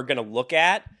teams that we're gonna look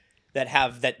at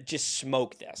that just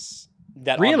smoke this.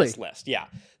 On this list. Yeah.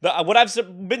 What I've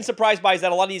been surprised by is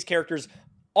that a lot of these characters,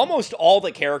 almost all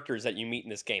the characters that you meet in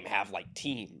this game, have like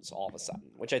teams all of a sudden,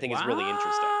 which I think is really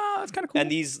interesting. That's kind of cool. And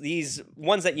these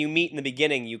ones that you meet in the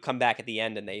beginning, you come back at the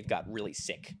end and they've got really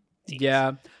sick teams.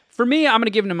 Yeah. For me, I'm going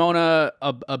to give Nimona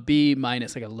a B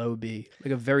minus, like a low B,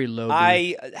 like a very low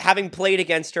B. Having played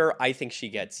against her, I think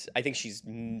she's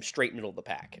straight middle of the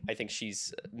pack. I think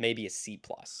she's maybe a C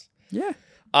plus. Yeah.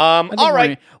 All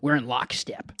right. We're in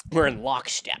lockstep. We're in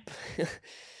lockstep.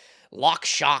 Lock,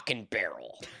 shock, and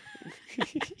barrel.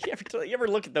 You ever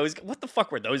look at those? What the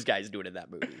fuck were those guys doing in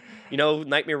that movie?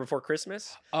 Nightmare Before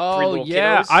Christmas? Oh,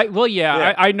 yeah.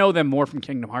 Kiddos? I know them more from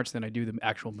Kingdom Hearts than I do the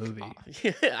actual movie.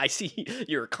 I see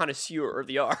you're a connoisseur of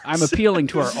the arts. I'm appealing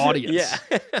to our audience.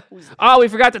 Yeah. Oh, we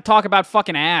forgot to talk about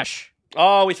fucking Ash.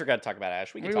 Oh, we forgot to talk about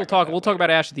Ash. We'll talk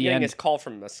about Ash at the end. A call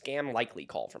from a scam likely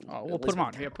call from. Oh, we'll put him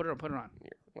on. Yeah, put it on.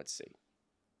 Here, let's see.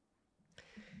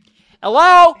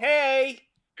 Hello. Hey.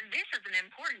 This is an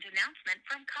important announcement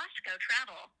from Costco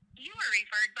Travel. You were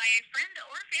referred by a friend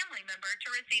or family member to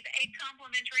receive a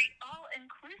complimentary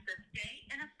all-inclusive stay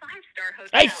in a 5-star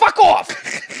hotel. Hey, fuck off!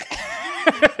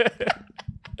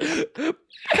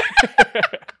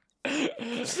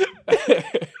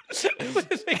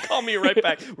 They call me right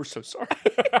back. We're so sorry.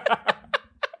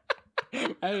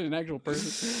 That is an actual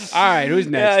person. All right, who's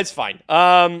next? Yeah, it's fine.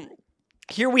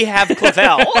 Here we have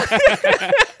Clavel.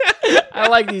 I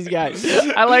like these guys.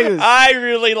 I like this. I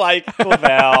really like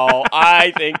Clavel.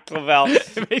 I think Clavel.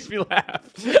 It makes me laugh.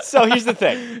 So here's the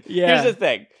thing. Yeah. Here's the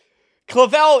thing.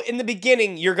 Clavel, in the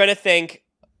beginning, you're going to think,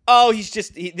 oh, this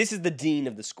is the dean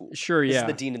of the school. Sure, This yeah. is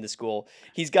the dean of the school.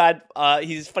 He's got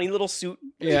his funny little suit.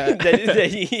 Yeah.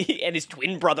 And his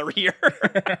twin brother here.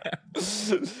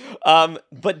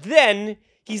 But then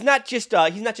he's not just a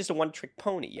one-trick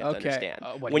pony, you have to understand.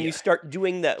 When you start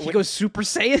doing that... He goes Super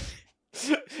Saiyan?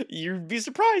 You'd be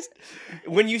surprised.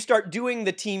 When you start doing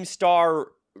the Team Star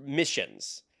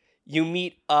missions, you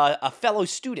meet a fellow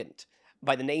student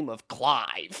by the name of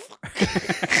Clive.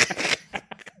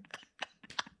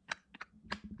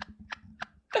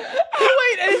 Oh,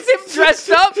 wait, and it's him dressed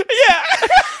up? Yeah.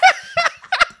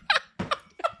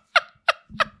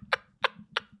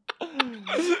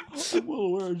 I'm well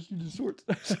aware I just need to sort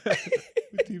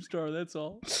Team Star, that's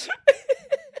all.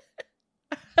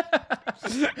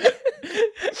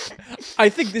 I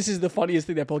think this is the funniest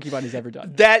thing that Pokemon has ever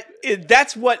done.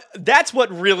 That's what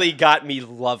really got me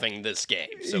loving this game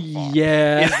so far.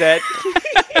 Yeah.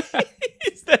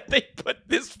 Is that they put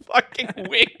this fucking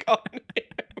wig on him.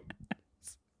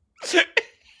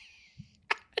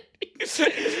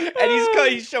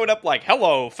 And he's showing up like,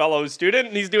 hello, fellow student,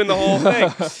 and he's doing the whole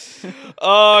thing.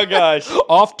 Oh, gosh.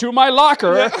 Off to my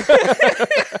locker.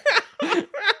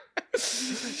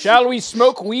 Shall we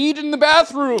smoke weed in the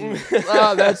bathroom?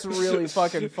 That's really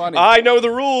fucking funny. I know the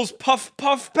rules. Puff,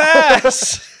 puff,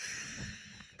 pass.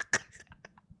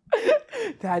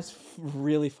 That's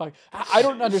really fucking... I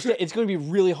don't understand. It's going to be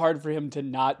really hard for him to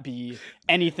not be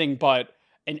anything but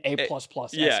an A++.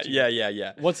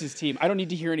 Yeah. What's his team? I don't need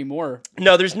to hear any more.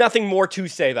 No, there's nothing more to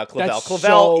say about Clavel.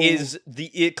 Clavel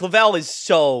is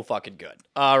so fucking good.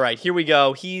 All right, here we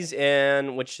go. He's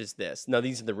in, which is this? No,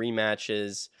 these are the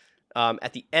rematches.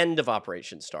 At the end of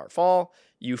Operation Starfall,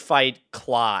 you fight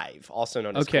Clive, also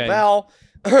known as Clavel.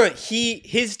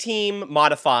 His team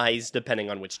modifies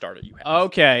depending on which starter you have.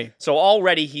 Okay. So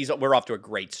already we're off to a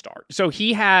great start. So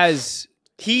he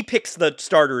picks the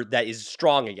starter that is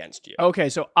strong against you. Okay,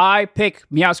 so I pick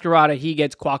Meowscarada, he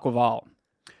gets Quaquaval.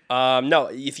 No,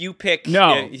 if you pick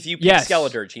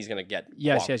Skeledirge, he's gonna get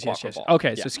Yes. Quaquaval.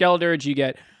 Okay, so Skeledirge, you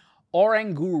get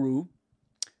Oranguru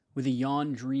with a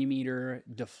Yawn, Dream Eater,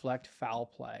 Deflect, Foul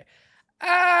Play.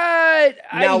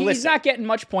 He's not getting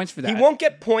much points for that. He won't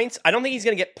get points. I don't think he's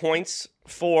gonna get points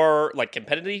for like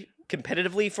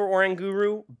competitively for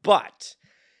Oranguru, but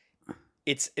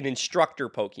it's an instructor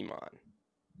Pokemon.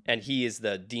 And he is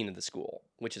the dean of the school,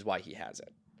 which is why he has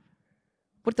it.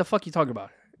 What the fuck are you talking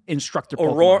about? Instructor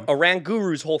Pokemon.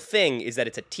 Oranguru's whole thing is that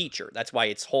it's a teacher. That's why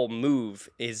its whole move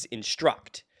is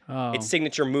instruct. Oh. Its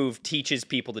signature move teaches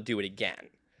people to do it again.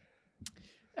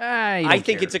 I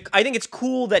think it's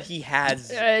cool that he has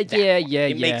that.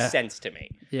 It makes sense to me.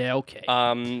 Yeah, okay.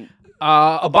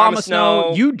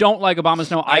 Abomasnow. You don't like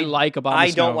Abomasnow. I like Abomasnow.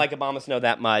 I don't like Abomasnow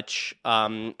that much.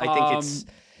 I think it's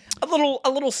a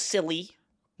little silly,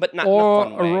 but not in a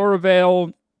fun way. Aurora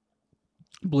Veil,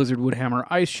 Blizzard Woodhammer,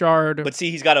 Ice Shard. But see,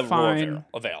 he's got Aurora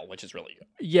Veil, which is really good.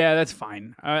 Yeah, that's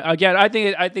fine. Again, I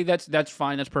think that's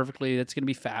fine. That's perfectly. That's gonna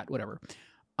be fat. Whatever.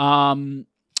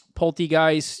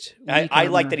 Poltegeist. I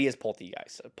like that he has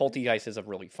Poltegeist. Poltegeist is a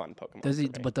really fun Pokemon. Does he?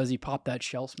 But does he pop that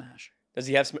Shell Smash? Does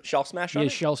he have Shell Smash on it? He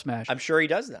has Shell Smash. I'm sure he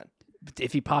does then. But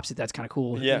if he pops it, that's kind of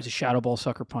cool. Yeah. There's a Shadow Ball,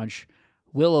 Sucker Punch,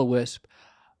 Will-O-Wisp.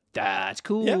 That's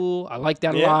cool. Yeah. I like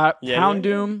that a Yeah. lot. Yeah,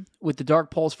 Houndoom with the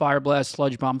Dark Pulse, Fire Blast,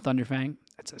 Sludge Bomb, Thunderfang.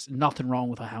 There's nothing wrong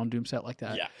with a Houndoom set like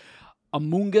that. Yeah.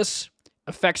 Amoonguss,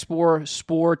 Effect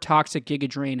Spore, Toxic, Giga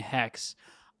Drain, Hex.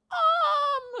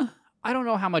 I don't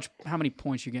know how many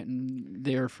points you're getting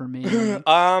there for me. Spore,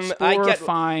 I get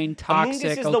fine.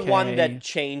 Toxic, Amoonguss is the one that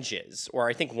changes, or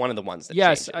I think one of the ones that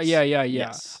changes. Yeah.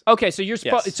 Yes. Okay, so you're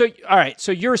supposed. So all right,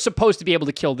 so you're supposed to be able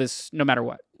to kill this no matter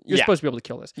what. You're supposed to be able to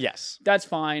kill this. Yes. That's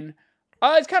fine.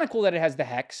 It's kind of cool that it has the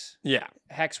Hex. Yeah.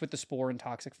 Hex with the Spore and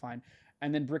Toxic, fine.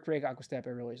 And then Brick Break, Aqua Step,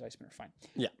 Aerial Ice Mirror, fine.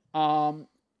 Yeah.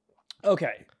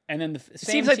 Okay. And then it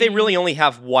seems like they really only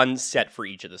have one set for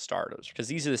each of the starters, because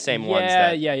these are the same ones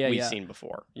that we've seen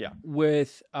before. Yeah.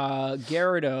 With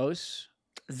Gyarados.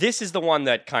 This is the one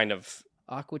that kind of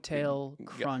Aqua Tail,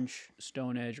 Crunch,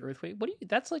 Stone Edge, Earthquake. What do you?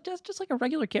 That's just like a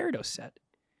regular Gyarados set.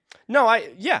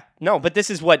 No, but this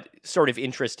is what sort of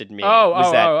interested me.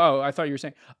 I thought you were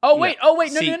saying. No,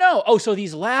 See- no. Oh, so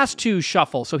these last two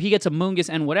shuffle. So he gets a Mungus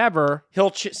and whatever,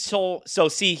 He'll so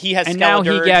see he has and now he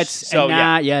Skeledirge, gets. so and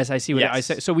now, yes, I see what Yes. I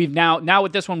said. So we've now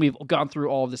with this one we've gone through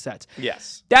all of the sets.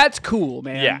 yes. That's cool,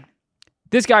 man. Yeah.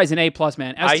 This guy's an A+,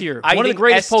 man. S tier. I One of the think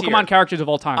greatest S tier. Pokemon characters of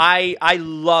all time. I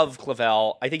love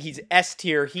Clavel. I think he's S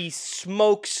tier. He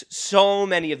smokes so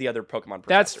many of the other Pokemon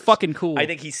That's professors. fucking cool. I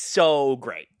think he's so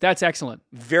great. That's excellent.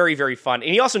 Very, very fun.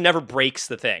 And he also never breaks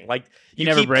the thing. Like, you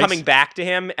never keep breaks? coming back to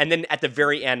him, and then at the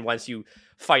very end, once you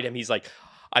fight him, he's like,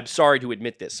 I'm sorry to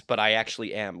admit this, but I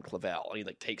actually am Clavel. And he,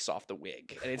 like, takes off the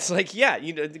wig. And it's like, yeah,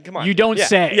 come on. You don't Yeah.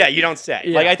 say. Yeah, you don't say.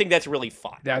 Yeah. Like, I think that's really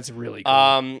fun. That's really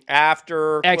cool.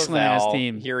 After Excellent Clavel, S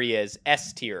team. here he is,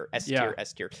 S tier. Yeah.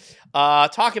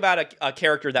 Talk about a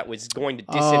character that was going to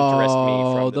disinterest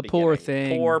me from the poor beginning.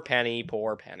 thing.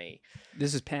 Poor Penny.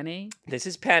 This is Penny. This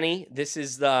is Penny. This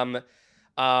is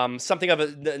something of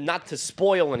a, not to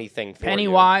spoil anything for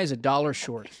Pennywise, a dollar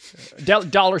short.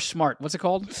 Dollar smart. What's it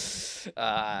called? you.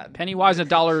 Pennywise, a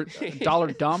dollar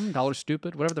dumb, dollar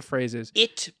stupid, whatever the phrase is.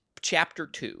 It Chapter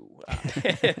 2.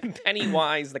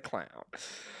 Pennywise the Clown.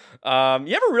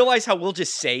 You ever realize how we'll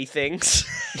just say things?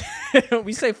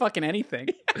 We say fucking anything.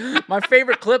 My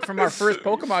favorite clip from our first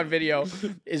Pokemon video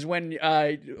is when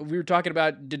we were talking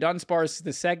about the Dunsparce,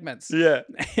 the segments. Yeah.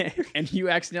 And you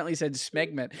accidentally said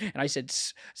Smegment, and I said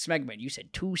Smegment. You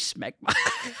said two Smegma.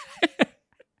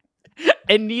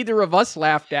 And neither of us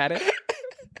laughed at it.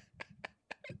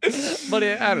 But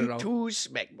I don't know. Two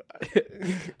smegma.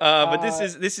 But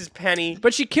this is Penny.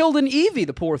 But she killed an Eevee,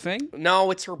 the poor thing.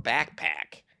 No, it's her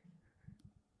backpack.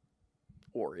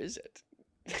 Or is it?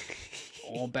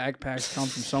 All backpacks come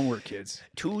from somewhere, kids.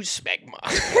 Two smegma.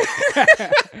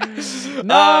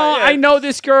 No, I know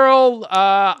this girl.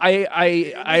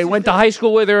 I went to high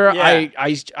school with her. Yeah.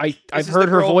 I've is heard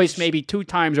the her girl- voice maybe 2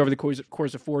 times over the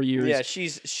course of 4 years. Yeah,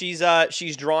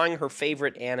 she's drawing her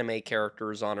favorite anime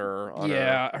characters on her.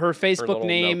 Her Facebook little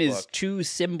name is notebook. Two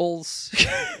Symbols,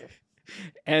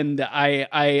 and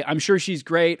I'm sure she's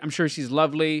great. I'm sure she's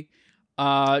lovely.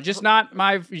 Just not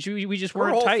my. We just Her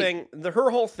weren't whole tight. thing,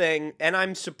 her whole thing, and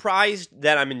I'm surprised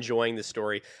that I'm enjoying the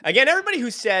story. Again, everybody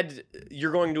who said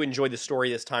you're going to enjoy the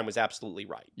story this time was absolutely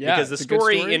right. Yeah, because the it's a good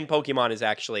story story. in Pokemon is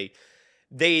actually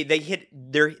they hit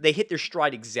their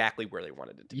stride exactly where they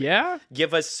wanted it to be. Yeah.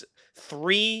 Give us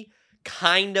 3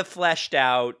 kind of fleshed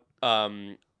out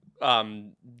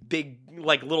big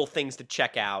like little things to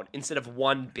check out instead of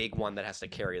one big one that has to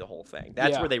carry the whole thing.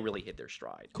 That's Yeah. where they really hit their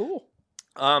stride. Cool.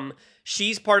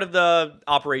 She's part of the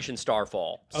Operation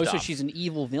Starfall Oh, so stuff. she's an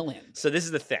evil villain. So this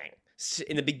is the thing.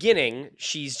 In the beginning,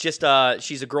 she's just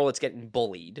she's a girl that's getting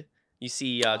bullied. You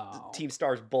see Team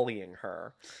Star's bullying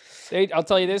her. I'll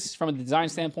tell you this from a design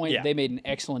standpoint, Yeah. they made an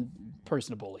excellent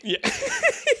person to bully. Yeah.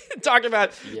 Talk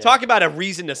about a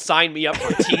reason to sign me up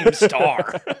for Team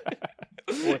Star.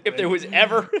 If there was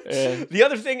ever the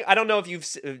other thing, I don't know if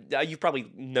you've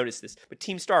probably noticed this, but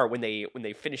Team Star when they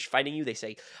finish fighting you, they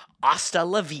say "Hasta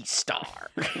la vista."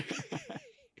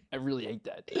 I really hate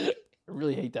that. I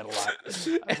really hate that a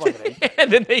lot. I fucking hate that.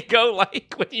 And then they go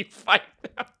like when you fight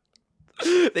them,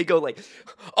 they go like,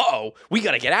 "Uh-oh, we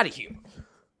gotta get out of here."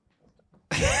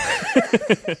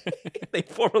 They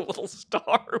form a little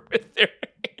star with their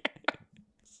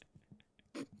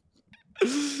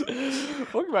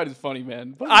Pokemon is funny,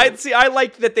 man. I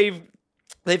like that they've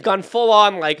gone full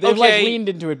on like They've okay, like leaned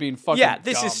into it being fucking yeah,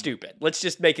 this dumb. is stupid. Let's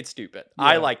just make it stupid.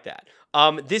 I like that.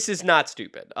 This is not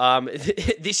stupid.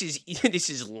 This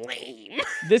is lame.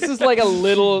 This is like a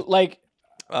little like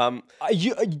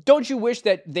don't you wish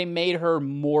that they made her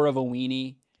more of a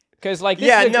weenie? Because like this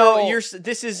Yeah, is a no,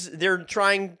 girl- they're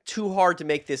trying too hard to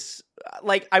make this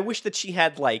like I wish that she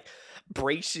had like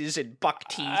braces and buck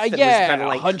teeth and yeah, was kind of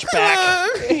like hunchback.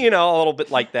 a little bit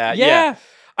like that. Yeah.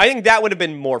 I think that would have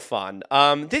been more fun.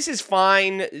 This is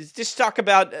fine. Just talk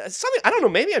about something. I don't know.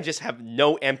 Maybe I just have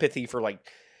no empathy for like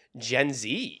Gen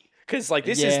Z because like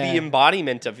this is the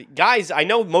embodiment of guys. I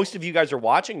know most of you guys are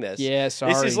watching this. Yeah,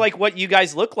 sorry. This is like what you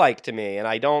guys look like to me, and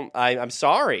I'm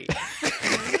sorry.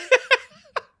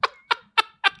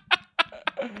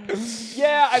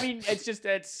 Yeah, I mean,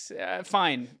 it's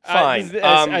fine. Fine.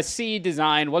 A C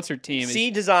design. What's her team?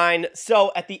 C design.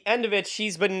 So at the end of it,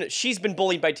 she's been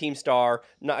bullied by Team Star.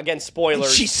 No, again,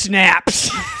 spoilers. She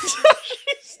snaps.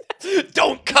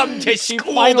 Don't come to She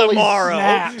school finally tomorrow.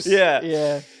 snaps. Yeah.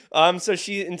 Yeah. So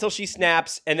until she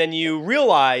snaps, and then you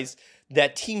realize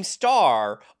that Team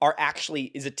Star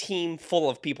is a team full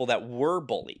of people that were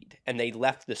bullied, and they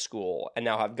left the school and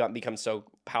now have become so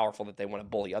powerful that they want to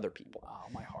bully other people. Oh,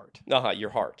 my heart. Your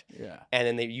heart. Yeah.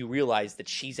 And then you realize that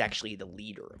she's actually the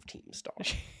leader of Team Star.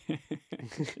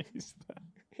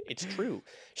 It's true.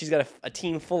 She's got a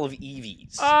team full of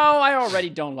EVs. Oh, I already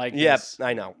don't like Yep, this.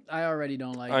 I know. I already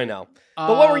don't like I it. know.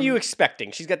 But what were you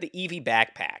expecting? She's got the EV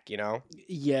backpack, you know?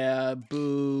 Yeah,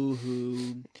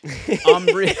 boo-hoo.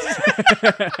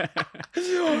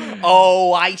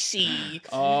 Oh, I see.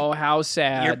 Oh, how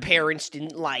sad. Your parents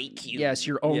didn't like you. Yes,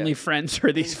 your only friends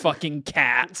are these fucking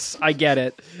cats. I get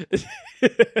it.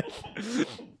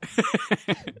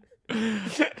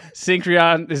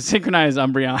 Synchronized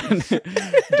Umbreon.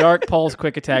 Dark Pulse,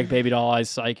 Quick Attack, Baby Doll Eyes,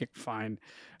 Psychic, fine.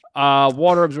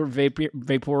 Water Absorb,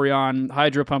 Vaporeon,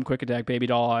 Hydro Pump, Quick Attack, Baby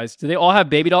Doll Eyes. Do they all have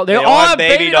Baby Doll? They all have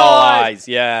Baby Doll Eyes.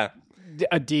 Yeah.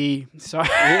 A D. Sorry.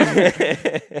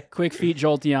 Quick Feet,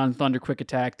 Jolteon, Thunder, Quick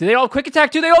Attack. Do they all Quick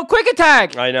Attack? Do they all Quick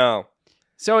Attack? I know.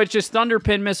 So it's just Thunder,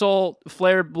 Pin Missile,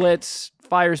 Flare Blitz,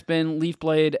 Fire Spin, Leaf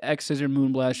Blade, X Scissor,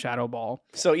 Moonblast, Shadow Ball.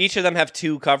 So each of them have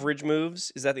 2 coverage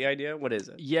moves. Is that the idea? What is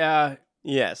it? Yeah.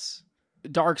 Yes.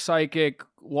 Dark Psychic,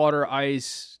 Water,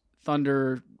 Ice,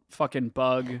 Thunder, fucking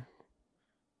Bug.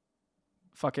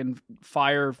 Fucking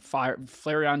Fire.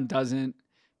 Flareon doesn't,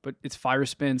 but it's Fire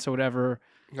Spin, so whatever.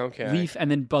 Okay. Leaf and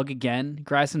then Bug again.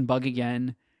 Grass and Bug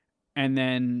again. And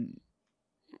then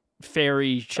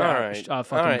Fairy, fucking All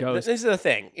right. Ghost. This is the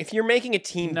thing. If you're making a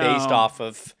team based off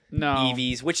of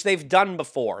EVs, which they've done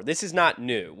before, this is not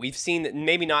new. We've seen that,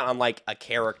 maybe not on like a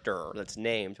character that's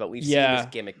named, but we've seen this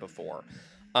gimmick before.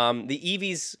 The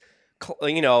EVs,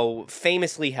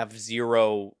 famously have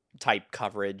 0 type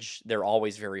coverage. They're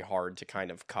always very hard to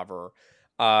kind of cover.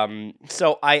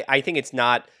 So I think it's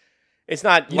not. It's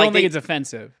not. You don't think it's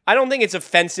offensive? I don't think it's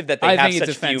offensive that they have such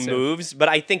offensive. few moves, but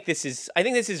I think this is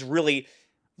really.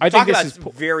 I think this is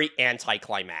very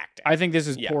anticlimactic. I think this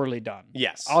is poorly done.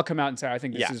 Yes. I'll come out and say I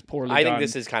think this is poorly done. I think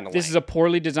this is kind of This is a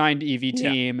poorly designed EV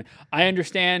team. I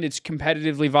understand it's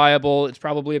competitively viable. It's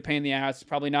probably a pain in the ass. It's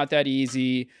probably not that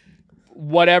easy.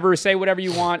 Whatever, say whatever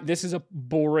you want. This is a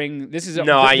boring. This is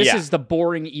the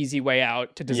boring, easy way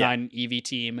out to design an EV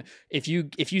team. If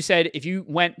you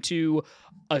went to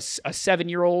a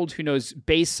 7-year-old who knows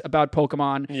base about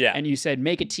Pokemon, and you said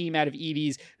make a team out of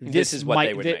EVs, this is what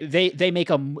they would make. They make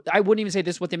a. I wouldn't even say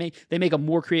this is what they make. They make a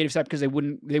more creative step because they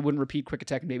wouldn't repeat Quick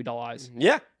Attack and Baby Doll Eyes.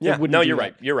 Yeah. No, you're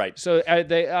right. You're right. So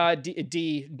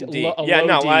D.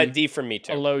 D from me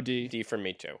too. A low D. D from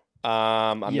me too.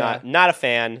 I'm not a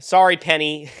fan. Sorry,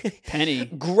 Penny. Penny.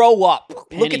 Grow up.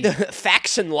 Penny. Look at the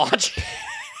facts and logic.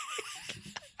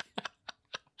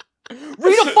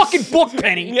 Read a fucking book,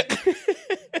 Penny.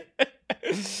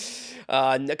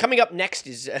 Coming up next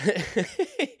is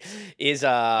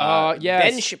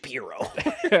Ben Shapiro.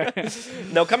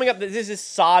 No, coming up. This is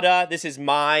Sada. This is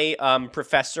my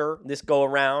professor. This go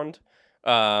around.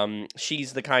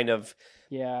 She's the kind of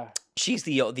She's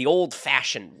the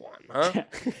old-fashioned one, huh?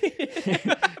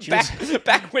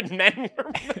 back when men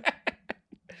were men.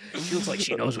 She looks like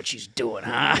she knows what she's doing,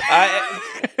 huh?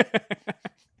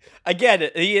 Again,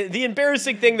 the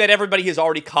embarrassing thing that everybody has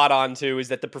already caught on to is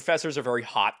that the professors are very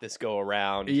hot this go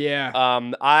around. Yeah.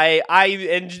 I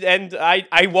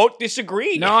won't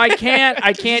disagree. No, I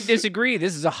can't disagree.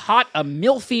 This is a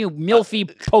milfy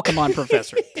Pokemon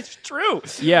professor. It's true.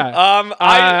 Yeah.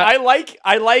 I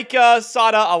like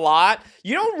Sada a lot.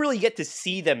 You don't really get to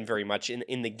see them very much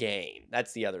in the game.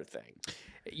 That's the other thing.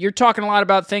 You're talking a lot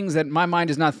about things that my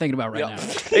mind is not thinking about right now.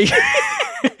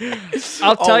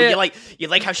 I'll tell you. You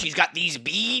like how she's got these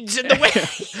beads in the way?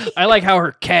 I like how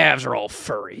her calves are all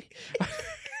furry.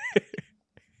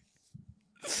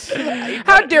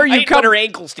 How dare you come her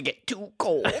ankles to get too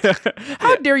cold?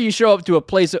 How dare you show up to a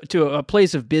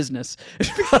place of business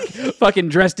fucking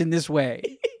dressed in this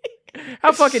way?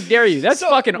 How fucking dare you? That's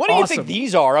fucking awesome. What do you think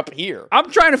these are up here?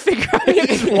 I'm trying to figure out if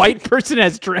this white person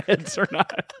has dreads or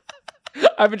not.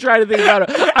 I've been trying to think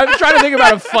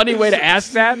about a funny way to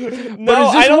ask that. But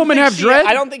does this woman have dreads?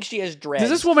 I don't think she has dreads. Does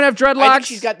this woman have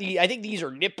dreadlocks? I think these are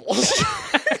nipples.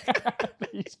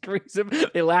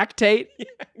 They lactate.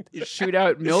 You shoot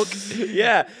out milk.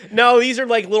 Yeah. No, these are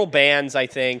like little bands. I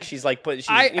think she's done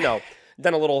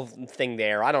a little thing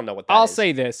there. I don't know what that is. I'll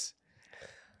say this.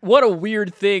 What a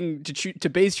weird thing to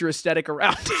base your aesthetic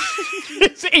around.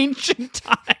 It's ancient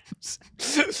times.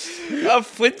 A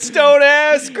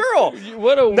Flintstone-ass girl.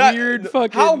 What a weird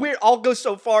fucking... How weird... I'll go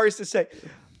so far as to say,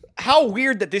 how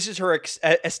weird that this is her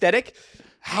aesthetic.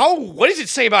 What does it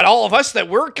say about all of us that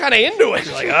we're kind of into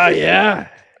it? Like, oh, yeah.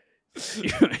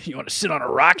 You want to sit on a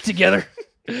rock together?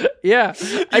 Yeah.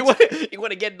 You want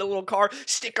to get in the little car,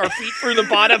 stick our feet through the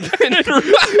bottom, and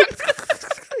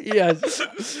Yes.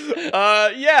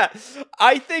 Yeah.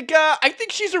 I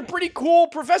think she's a pretty cool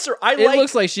professor. It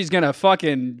looks like she's gonna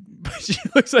fucking. She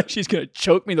looks like she's gonna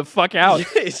choke me the fuck out.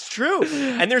 It's true,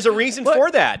 and there's a reason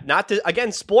for that. Not to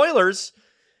again spoilers.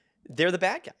 They're the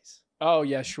bad guys. Oh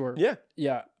yeah, sure. Yeah.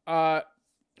 Yeah.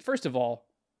 First of all,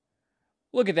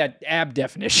 look at that ab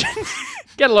definition.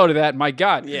 Get a load of that. My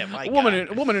God. Yeah, my a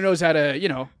woman who knows how to, you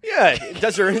know. Yeah,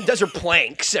 does her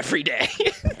planks every day.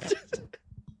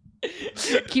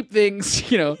 Keep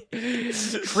things, you know,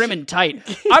 trim and tight.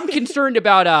 I'm concerned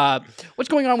about what's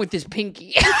going on with this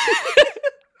pinky.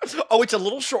 Oh, it's a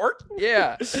little short.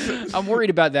 Yeah, I'm worried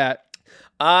about that.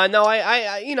 No,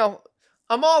 I you know,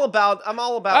 I'm all about.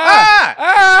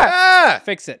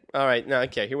 Fix it. All right, no,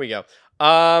 okay, here we go.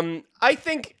 I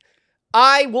think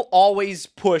I will always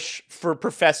push for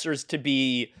professors to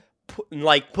be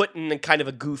put in kind of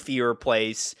a goofier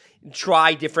place.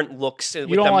 Try different looks. You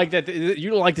don't like that. You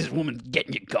don't like this woman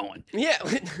getting you going. Yeah,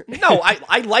 no,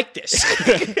 I like this.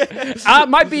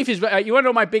 My beef is. You want to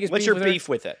know my biggest? What's beef your beef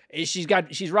with it? Is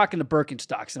she's rocking the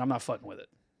Birkenstocks, and I'm not fucking with it.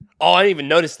 Oh, I didn't even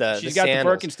notice She's got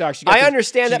sandals. the Birkenstocks. I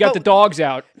understand she's that. She's got the dogs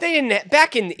out. They didn't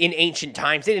back in ancient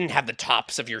times. They didn't have the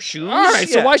tops of your shoes. All right,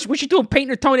 so what's she doing? Painting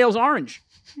her toenails orange?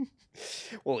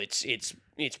 Well, it's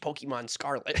Pokemon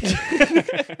Scarlet.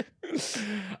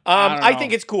 I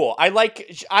think it's cool.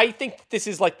 I think this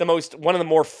is like one of the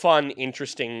more fun,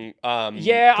 interesting.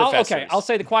 I'll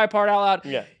say the quiet part out loud.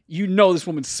 Yeah. You know this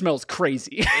woman smells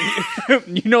crazy.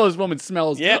 You know this woman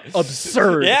smells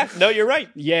absurd. Yeah, no, you're right.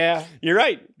 Yeah, you're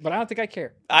right. But I don't think I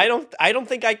care. I don't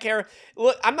think I care.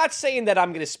 Look, I'm not saying that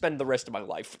I'm going to spend the rest of my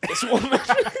life with this woman.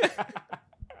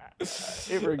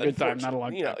 Give her a good time, not a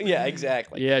long time. Yeah,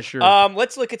 exactly. Yeah, sure.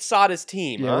 Let's look at Sada's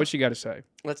team. Yeah, what you got to say?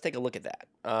 Let's take a look at that.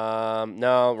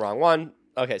 No, wrong one.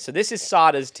 Okay, so this is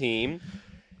Sada's team.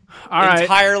 All right.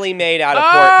 Entirely made out of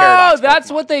Paradox. Oh, that's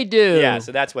Pokemon. what they do. Yeah,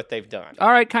 so that's what they've done. All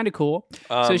right, kind of cool.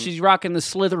 So she's rocking the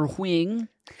Slither Wing.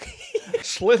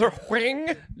 Slither Wing?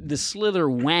 The Slither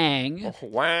Wang.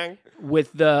 Wang.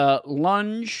 With the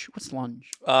Lunge. What's Lunge?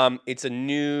 It's a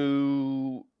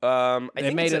new...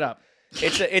 they made it up.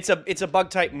 It's a bug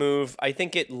type move. I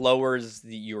think it lowers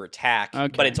your attack,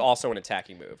 but it's also an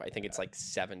attacking move. I think it's like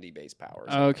 70 base power.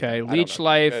 Okay, Leech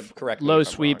Life, low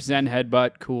sweep, Zen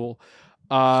Headbutt, cool.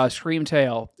 Scream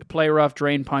Tail, Play Rough,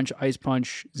 Drain Punch, Ice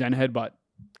Punch, Zen Headbutt,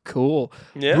 cool.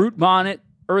 Yeah. Brute Bonnet,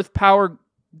 Earth Power,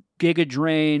 Giga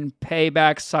Drain,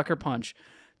 Payback, Sucker Punch.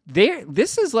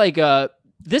 This is like a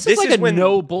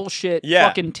no bullshit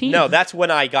fucking team. No, that's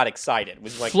when I got excited.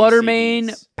 Was like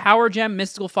Fluttermane, Power Gem,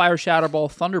 Mystical Fire, Shadow Ball,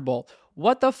 Thunderbolt.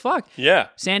 What the fuck? Yeah.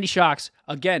 Sandy Shocks,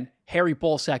 again, hairy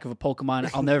ballsack of a Pokemon.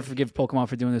 I'll never forgive Pokemon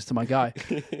for doing this to my guy.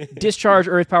 Discharge,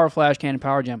 Earth Power, Flash Cannon,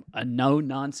 Power Gem. A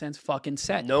no-nonsense fucking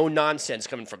set. No nonsense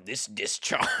coming from this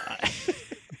discharge.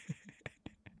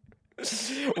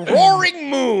 Roaring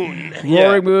Moon.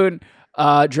 Roaring Moon,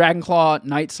 Dragon Claw,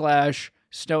 Night Slash,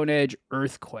 Stone Edge,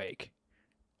 Earthquake.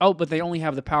 Oh, but they only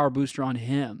have the power booster on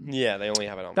him. Yeah, they only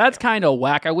have it on. That's kind of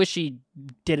whack. I wish he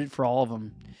did it for all of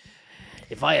them.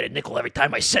 If I had a nickel every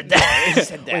time I said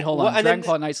that. Wait, hold on. Dragon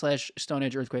Claw, Night Slash, Stone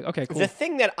Edge, Earthquake. Okay, cool. The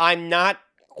thing that I'm not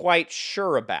quite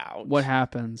sure about. What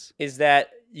happens? Is that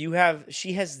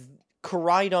she has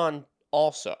Koraidon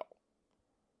also.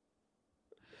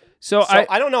 So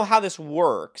I don't know how this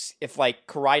works. If like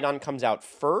Koraidon comes out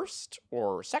first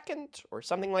or second or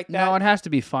something like that. No, it has to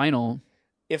be final.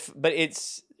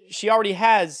 She already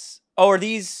has. Oh, are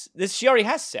these? She already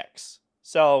has 6.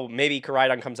 So maybe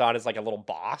Koraidon comes out as like a little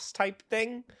boss type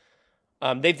thing.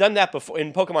 They've done that before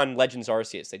in Pokemon Legends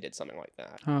Arceus. They did something like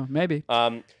that. Oh, maybe.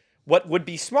 What would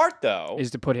be smart though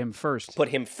is to put him first.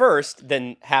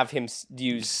 Then have him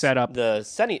set up the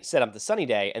Sunny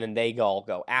Day, and then they all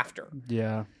go after.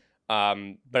 Yeah.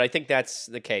 But I think that's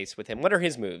the case with him. What are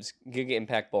his moves? Giga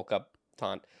Impact, Bulk Up,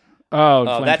 Taunt.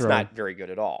 Oh, that's not very good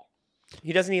at all.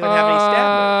 He doesn't even have any stab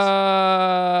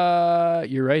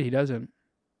moves. You're right. He doesn't.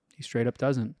 He straight up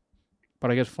doesn't.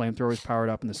 But I guess Flamethrower is powered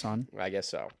up in the sun. I guess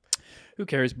so. Who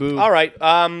cares? Boo. All right.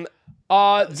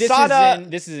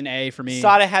 This is an A for me.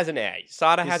 Sada has an A.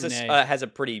 Sada has an A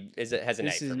for me.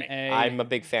 I'm a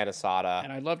big fan of Sada,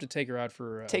 and I'd love to take her out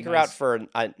for nice,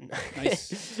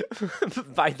 nice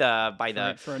by the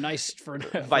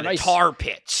tar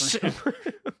pits.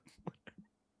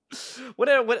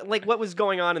 What was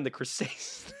going on in the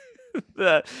Crusades?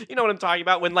 You know what I'm talking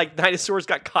about when like dinosaurs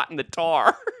got caught in the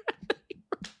tar.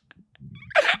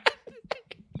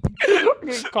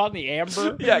 Caught in the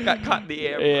amber? Yeah, got caught in the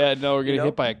amber. Yeah, no, we're getting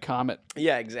hit by a comet.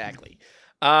 Yeah, exactly.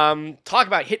 Talk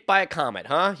about hit by a comet,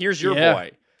 huh? Here's your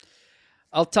boy.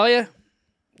 I'll tell you.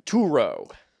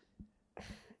 Turo.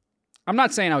 I'm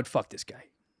not saying I would fuck this guy.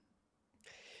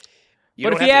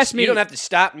 But if you ask me, you don't have to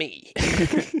stop me.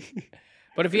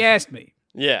 but if you asked me,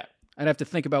 Yeah. I'd have to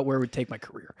think about where it would take my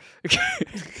career.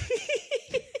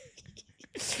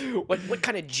 What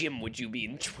kind of gym would you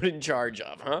be put in charge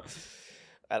of, huh?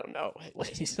 I don't know.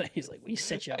 He's like, we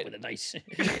set you up with a nice.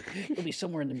 You'll be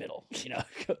somewhere in the middle.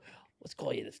 Let's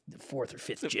call you the fourth or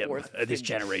fifth gym of this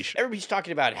generation. Everybody's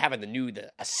talking about having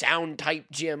a sound type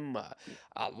gym, a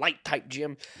light type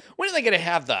gym. When are they going to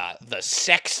have the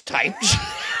sex type gym?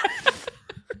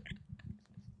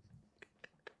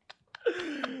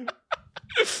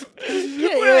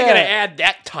 When are they going to add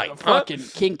that type? Fucking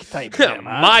kink type gym.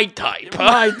 My type.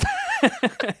 Huh?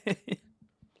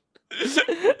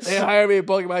 They hire me in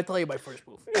Pokemon. I tell you my first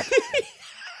move.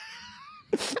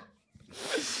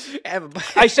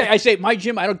 I say, my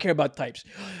gym, I don't care about types.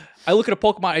 I look at a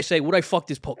Pokemon, I say, would I fuck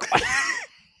this Pokemon?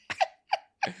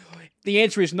 The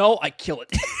answer is no, I kill it.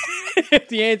 If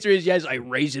the answer is yes, I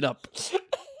raise it up.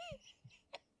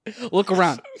 Look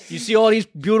around. You see all these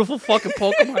beautiful fucking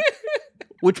Pokemon?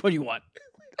 Which one you want?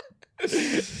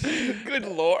 Good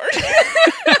Lord.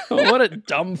 What a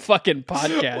dumb fucking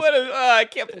podcast. I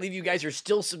can't believe you guys are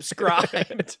still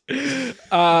subscribed.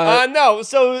 No,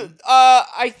 so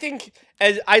I think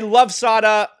I love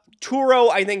Sada. Turo,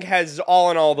 I think, has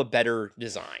all in all the better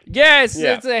design. Yes,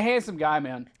 it's a handsome guy,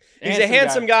 man. He's a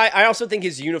handsome guy. I also think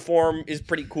his uniform is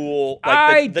pretty cool.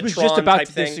 Like the was Tron just about type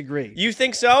to thing. disagree. You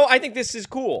think so? I think this is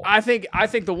cool. I think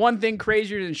the one thing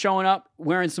crazier than showing up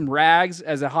wearing some rags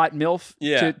as a hot MILF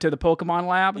to the Pokemon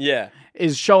lab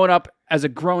is showing up as a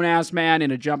grown-ass man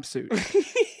in a jumpsuit.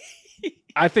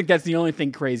 I think that's the only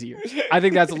thing crazier. I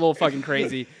think that's a little fucking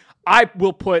crazy. I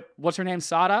will put, what's her name,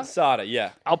 Sada? Sada,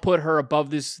 yeah. I'll put her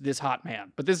above this hot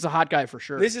man. But this is a hot guy for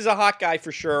sure. This is a hot guy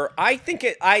for sure. I think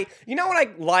you know what I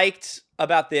liked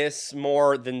about this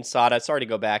more than Sada? Sorry to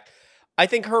go back. I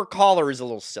think her collar is a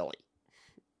little silly.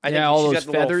 I think all she's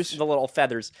those got feathers. The little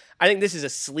feathers. I think this is a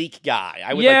sleek guy.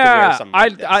 I would like to wear something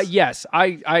like this. Yes,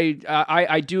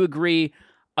 I do agree.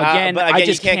 Again, but I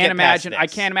just you can't imagine. this. I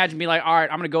can't imagine being like, all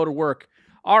right, I'm going to go to work.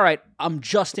 All right, I'm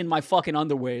just in my fucking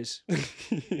underwears,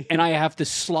 and I have to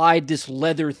slide this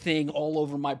leather thing all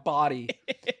over my body.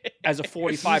 As a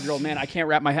 45-year-old man, I can't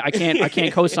wrap my. I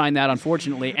can't co-sign that,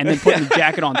 unfortunately. And then putting the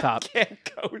jacket on top.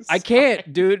 I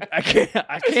can't, dude. I can't.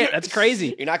 That's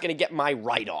crazy. You're not going to get my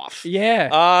write-off. Yeah.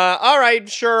 All right,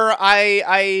 sure.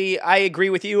 I agree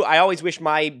with you. I always wish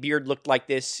my beard looked like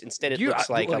this. Instead, it looks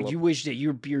like you wish that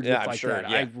your beard looked like sure,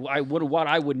 that. Yeah. I would. What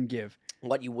I wouldn't give.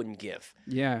 What you wouldn't give.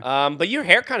 Yeah. But your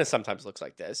hair kind of sometimes looks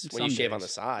like this when Some you shave days. on the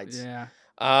sides. Yeah.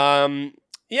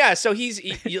 Yeah, so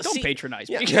you'll Don't see, patronize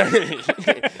me.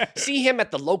 see him at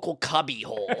the local cubby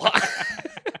hole.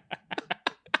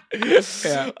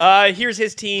 Yeah. Here's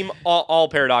his team, all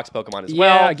Paradox Pokemon as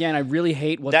well. Yeah, again, I really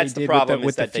hate what That's they the did problem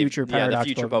with the future Paradox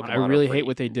the future Pokemon. Pokemon. I really hate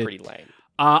what they did. Pretty lame.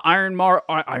 Iron Marth.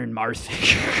 Iron Marth.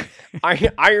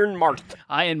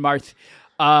 Iron Marth.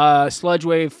 Sludge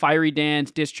Wave, Fiery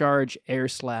Dance, Discharge, Air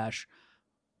Slash.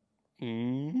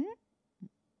 Mm-hmm.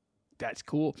 That's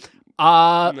cool.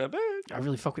 Not bad. I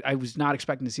really fuck with. I was not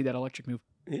expecting to see that electric move.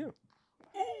 Yeah.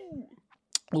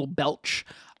 Little belch.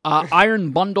 Iron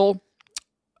Bundle.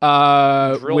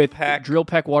 With Peck. Drill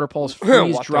Peck, Water Pulse,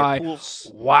 Freeze Water Dry. Pulse.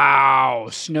 Wow.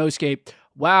 Snowscape.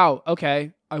 Wow.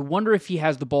 Okay. I wonder if he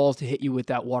has the balls to hit you with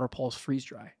that Water Pulse Freeze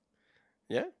Dry.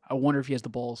 Yeah. I wonder if he has the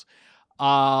balls.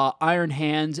 Iron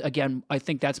Hands, again, I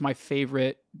think that's my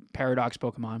favorite Paradox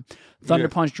Pokemon. Thunder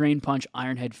Punch, Drain Punch,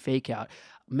 Iron Head, Fake Out.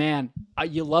 Man,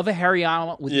 you love a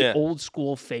Hariyama with the old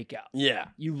school Fake Out. Yeah.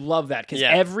 You love that because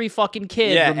every fucking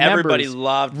kid everybody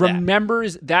loved that.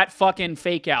 remembers that fucking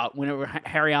Fake Out when it was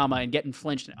Hariyama and getting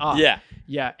flinched.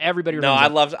 Yeah, everybody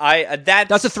remembers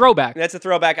That's a throwback. That's a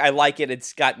throwback. I like it.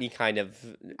 It's got me kind of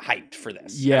hyped for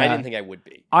this. Yeah. And I didn't think I would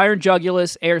be. Iron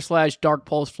Jugulus, Air Slash, Dark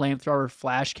Pulse, Flamethrower,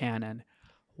 Flash Cannon.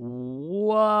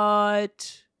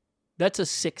 What? That's a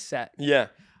 6 set. Yeah.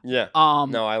 Yeah.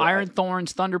 Iron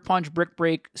Thorns, Thunder Punch, Brick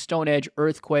Break, Stone Edge,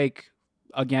 Earthquake.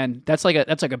 Again, that's like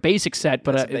a basic set,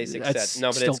 but it's a basic set.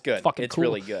 No, but it's good. It's cool.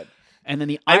 really good. And then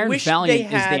the Iron Valiant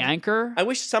is the anchor. I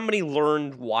wish somebody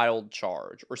learned Wild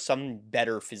Charge or some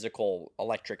better physical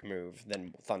electric move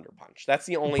than Thunder Punch. That's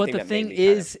the only thing. But the thing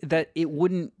is that it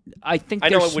wouldn't. I think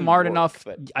they're smart enough.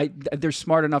 They're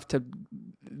smart enough to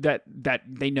that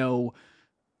they know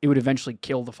it would eventually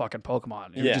kill the fucking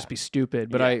Pokemon. It would just be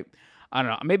stupid. But I don't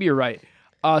know. Maybe you're right.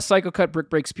 Psycho Cut, Brick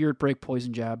Break, Spirit Break,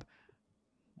 Poison Jab.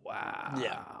 Wow.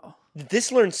 Yeah.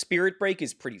 This learned Spirit Break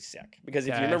is pretty sick because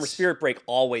if you remember, Spirit Break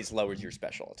always lowers your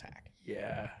special attack.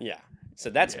 Yeah. Yeah. So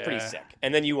that's pretty sick.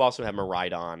 And then you also have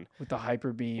Miraidon with the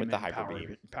Hyper Beam. With the Hyper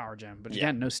Beam. Power Gem. But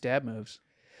again, no stab moves.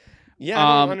 Yeah,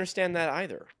 I don't understand that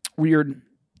either. Weird.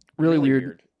 Really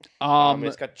weird.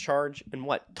 It's got charge and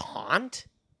what? Taunt?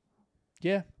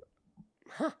 Yeah.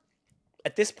 Huh.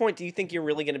 At this point, do you think you're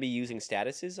really going to be using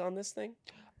statuses on this thing?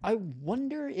 I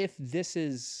wonder if this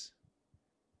is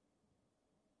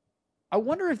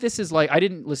like, I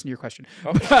didn't listen to your question.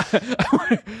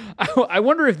 Okay. I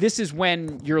wonder if this is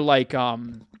when you're like,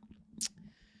 when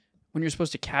you're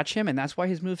supposed to catch him, and that's why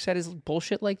his moveset is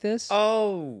bullshit like this.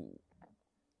 Oh,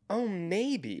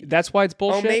 maybe. That's why it's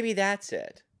bullshit. Oh, maybe that's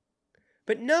it.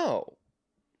 But no,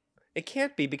 it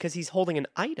can't be because he's holding an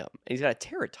item and he's got a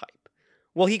Terra type.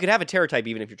 Well, he could have a Terra type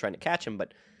even if you're trying to catch him.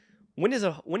 But when does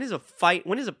a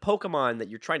Pokemon that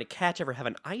you're trying to catch ever have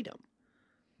an item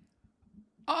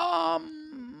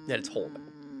that it's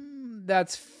holding?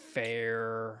 That's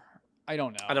fair. I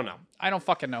don't know. I don't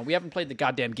fucking know. We haven't played the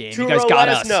goddamn game. Turo, you guys got let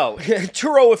us know.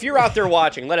 Turo, if you're out there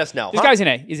watching, let us know. This guy's an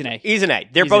A. He's an A. He's an A.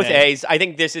 They're both A's. I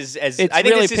think this is I think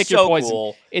really this is so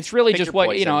cool. It's really just what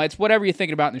poison. It's whatever you're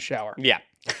thinking about in the shower. Yeah.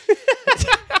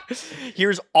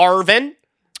 Here's Arven.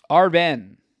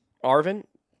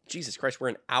 Jesus Christ, we're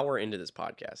an hour into this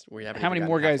podcast. We haven't. How many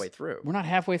more guys? Halfway through. We're not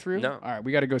halfway through. No. All right,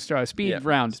 we got to go start speed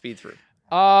round. Speed through.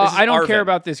 I don't care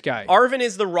about this guy. Arven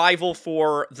is the rival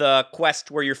for the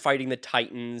quest where you're fighting the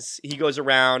Titans. He goes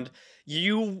around.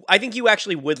 I think you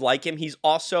actually would like him. He's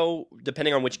also,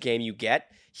 depending on which game you get,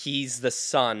 he's the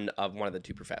son of one of the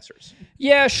two professors.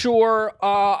 Yeah, sure.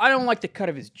 I don't like the cut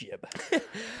of his jib.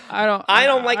 I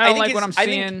don't like what I'm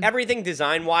seeing. I think everything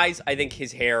design-wise, I think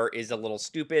his hair is a little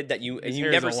stupid. That you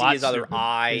never see his other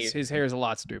eye. His hair is a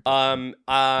lot stupid.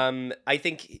 I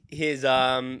think his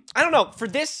I don't know. For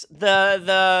this,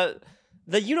 the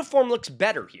uniform looks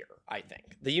better here. I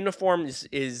think the uniform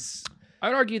is. I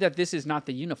would argue that this is not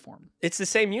the uniform. It's the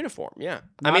same uniform, yeah.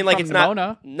 Not I mean, like from it's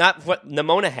Nimona. not what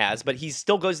Nimona has, but he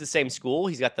still goes to the same school.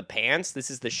 He's got the pants. This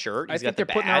is the shirt. He's got the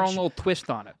badge. They're putting their own little twist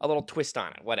on it. A little twist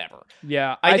on it, whatever.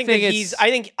 Yeah, I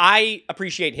think I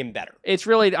appreciate him better. It's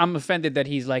really I'm offended that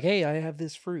he's like, hey, I have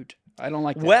this fruit. I don't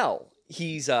like that. Well,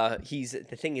 he's the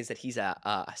thing is that he's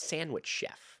a sandwich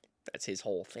chef. That's his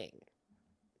whole thing.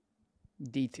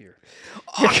 D tier.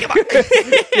 Oh, come on.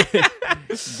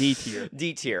 D tier.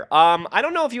 D tier. I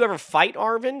don't know if you ever fight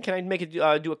Arven. Can I make it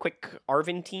do a quick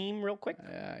Arven team real quick?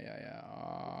 Yeah.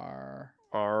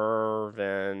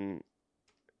 Arven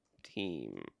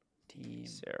team.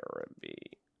 Sarah B.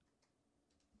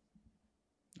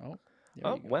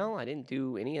 Oh, well, I didn't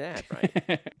do any of that,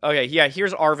 right? Okay, yeah,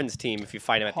 here's Arven's team if you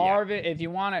fight him at the end. If you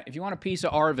want a piece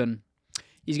of Arven,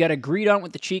 he's got a Greedent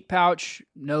with the cheek pouch.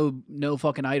 No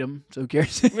fucking item. So who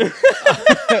cares?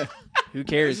 Who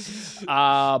cares?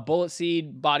 Bullet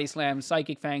Seed, Body Slam,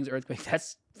 Psychic Fangs, Earthquake.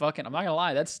 That's fucking. I'm not gonna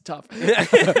lie. That's tough.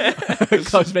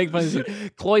 Close make fun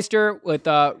of Cloyster with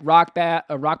Rock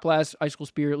Blast, Icicle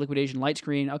Spear, Liquidation, Light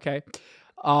Screen. Okay.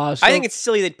 I think it's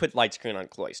silly they'd put Light Screen on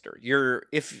Cloyster.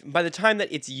 If by the time that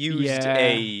it's used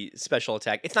a special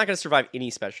attack, it's not going to survive any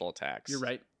special attacks. You're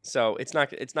right. So it's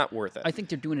not worth it. I think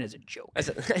they're doing it as a joke. I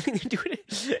think they're doing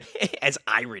it as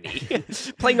irony,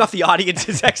 playing off the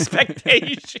audience's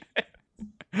expectation.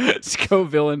 Sco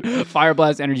Villain, Fire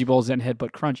Blast, Energy Balls, and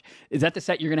Headbutt Crunch. Is that the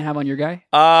set you're going to have on your guy?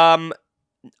 I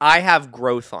have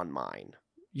Growth on mine.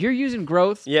 You're using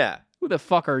Growth? Yeah. Who the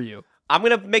fuck are you? I'm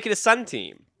going to make it a Sun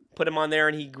team. Put him on there,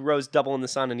 and he grows double in the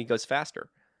sun, and he goes faster.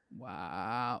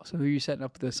 Wow. So who are you setting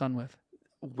up the sun with?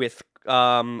 With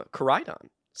Koraidon.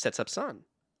 Sets up sun.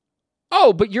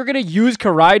 Oh, but you're going to use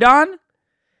Koraidon?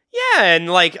 Yeah, and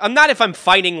like, I'm not if I'm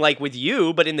fighting like with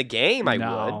you, but in the game I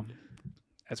would.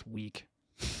 That's weak.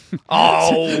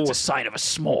 Oh. It's a sign of a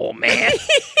small man.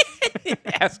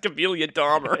 Ask Amelia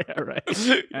Dahmer. Yeah,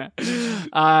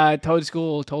 right.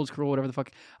 Toad-Scroll, whatever the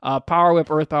fuck. Power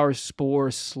Whip, Earth Power, Spore,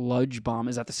 Sludge Bomb.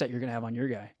 Is that the set you're going to have on your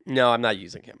guy? No, I'm not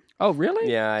using him. Oh,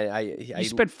 really? Yeah, you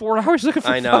spent 4 hours looking for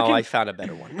I know, I found a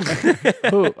better one.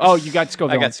 Who? Oh, you got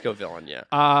Scovillain. I got Scovillain, yeah.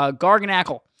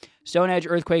 Garganackle, Stone Edge,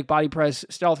 Earthquake, Body Press,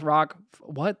 Stealth Rock.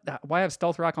 What? Why have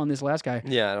Stealth Rock on this last guy?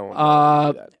 Yeah, I don't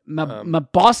want to do that.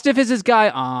 Mabostiff is his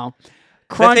guy.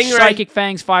 Crunch, Psychic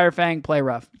Fangs, Fire Fang, Play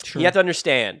Rough. Sure. You have to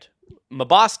understand,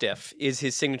 Mabostiff is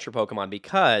his signature Pokemon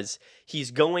because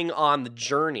he's going on the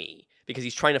journey because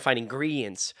he's trying to find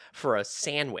ingredients for a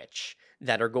sandwich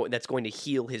that's going to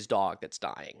heal his dog that's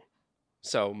dying.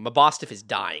 So Mabostiff is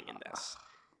dying in this.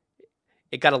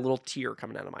 It got a little tear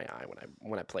coming out of my eye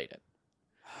when I played it.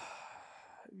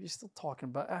 You're still talking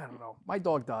about, I don't know. My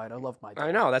dog died. I love my dog.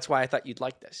 I know. That's why I thought you'd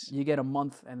like this. You get a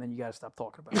month, and then you got to stop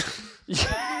talking about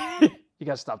it. You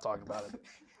got to stop talking about it.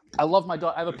 I love my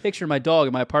dog. I have a picture of my dog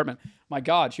in my apartment. My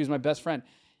God, she was my best friend.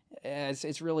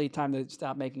 It's really time to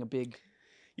stop making a big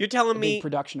You're telling big me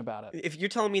production about it. if you're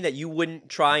telling me that you wouldn't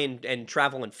try and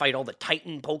travel and fight all the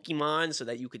Titan Pokemon so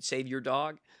that you could save your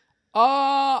dog?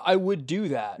 I would do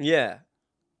that. Yeah.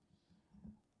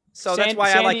 So that's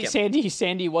why I like him.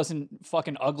 Sandy wasn't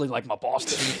fucking ugly like my boss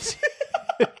is.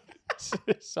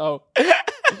 So,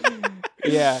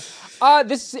 yeah.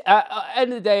 This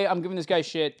end of the day, I'm giving this guy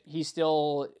shit. He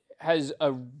still has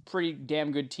a pretty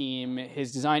damn good team.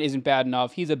 His design isn't bad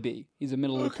enough. He's a B. He's a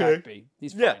middle of the pack B.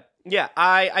 He's fine. Yeah,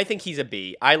 I think he's a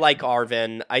B. I like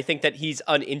Arvin. I think that he's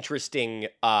an interesting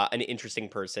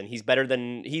person. He's better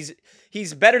than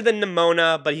better than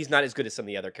Nimona, but he's not as good as some of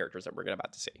the other characters that we're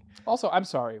about to see. Also, I'm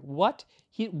sorry. What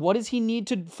does he need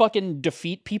to fucking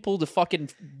defeat people to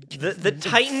fucking the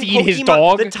Titan feed Pokemon, his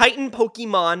dog? The Titan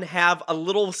Pokemon have a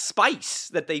little spice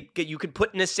that you could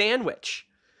put in a sandwich.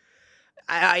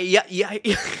 Yeah, you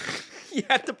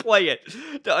have to play it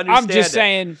to understand. I'm just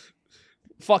saying.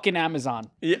 Fucking Amazon.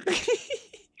 Yeah.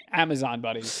 Amazon,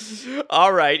 buddies.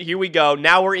 All right, here we go.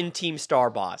 Now we're in Team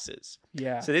Star bosses.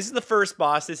 Yeah. So this is the first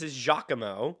boss. This is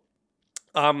Giacomo.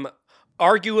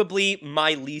 Arguably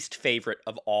my least favorite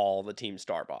of all the Team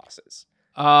Star bosses.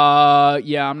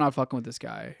 Yeah, I'm not fucking with this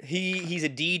guy. He's a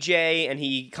DJ and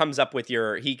he comes up with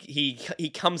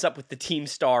he comes up with the Team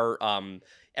Star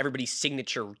everybody's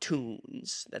signature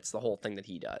tunes. That's the whole thing that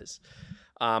he does.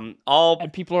 And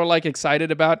people are like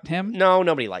excited about him? No,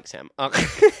 nobody likes him. I'm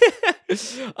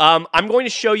going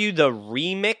to show you the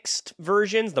remixed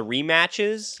versions, the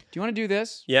rematches. Do you want to do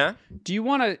this? Yeah. Do you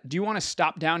want to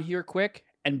stop down here quick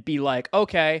and be like,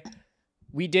 okay,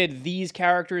 we did these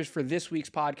characters for this week's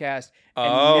podcast,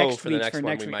 and next week's for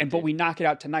next week, but we knock it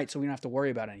out tonight, so we don't have to worry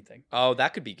about anything. Oh,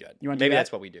 that could be good. You want to do Maybe that?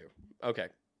 that's what we do. Okay.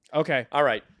 Okay. All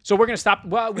right. So we're gonna stop.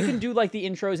 Well, we can do like the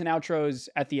intros and outros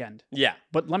at the end. Yeah.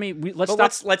 But let's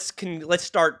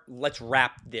stop. Let's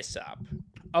wrap this up.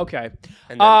 Okay.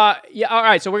 And then, yeah. All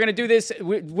right. So we're gonna do this.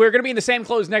 We're gonna be in the same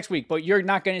clothes next week, but you're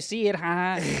not gonna see it,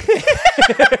 huh?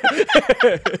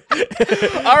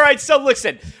 all right. So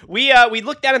listen, we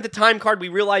looked down at the time card. We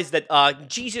realized that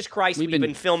Jesus Christ, we've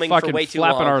been filming for way too long.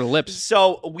 Flapping our lips.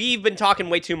 So we've been talking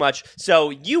way too much.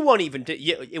 So it won't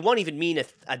even mean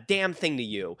a damn thing to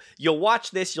you. You'll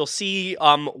watch this. You'll see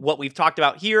what we've talked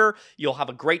about here. You'll have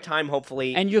a great time,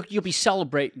 hopefully, and you'll be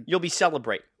celebrating. You'll be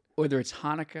celebrating whether it's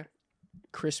Hanukkah,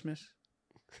 Christmas,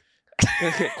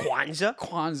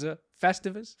 Kwanzaa,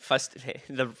 Festivus.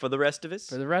 For the rest of us.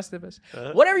 For the rest of us.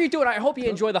 Whatever you're doing, I hope you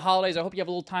enjoy the holidays. I hope you have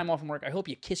a little time off from work. I hope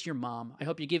you kiss your mom. I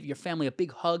hope you give your family a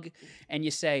big hug and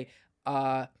you say,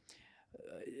 Ma,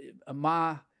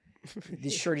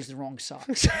 this shirt is the wrong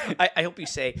size. I hope you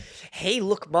say, hey,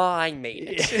 look, Ma, I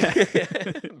made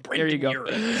it. There you go.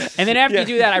 And then after you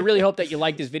do that, I really hope that you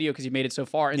like this video because you made it so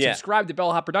far. And subscribe to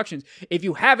Bellhop Productions if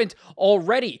you haven't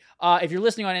already. If you're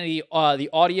listening on any the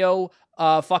audio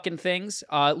fucking things,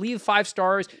 leave 5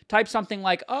 stars. Type something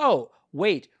like, oh,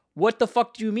 wait, what the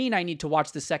fuck do you mean I need to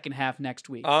watch the second half next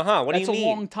week? What do you mean? That's a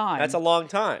long time. That's a long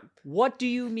time. What do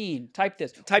you mean? Type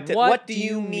this. What do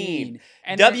you mean?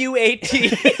 And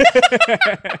W-A-T.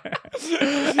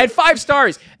 And 5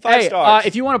 stars. 5 stars.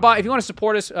 If you want to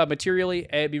support us materially,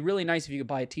 it'd be really nice if you could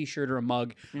buy a T-shirt or a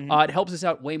mug. It helps us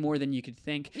out way more than you could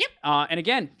think. Yep. And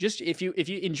again, just if you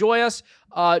enjoy us,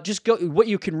 just go. What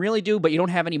you can really do, but you don't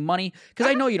have any money, because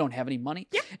I know you don't have any money.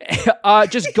 Yep.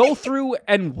 Just go through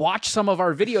and watch some of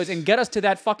our videos and get us to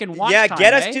that fucking watch time.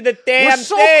 Get us to the damn We're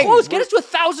so thing. close. Get us to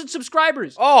 1,000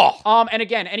 subscribers. Oh. And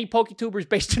again, any PokeTubers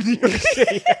based in New York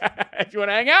City, if you want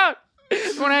to hang out, let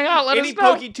us know. Any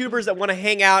PokeTubers that want to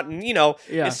hang out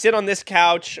and sit on this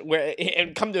couch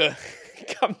and come to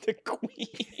Queen.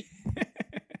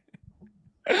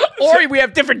 Or we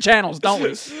have different channels, don't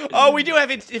we? Oh, we do have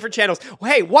different channels.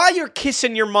 Well, hey, while you're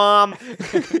kissing your mom,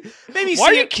 maybe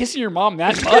why are you kissing your mom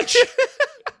that much?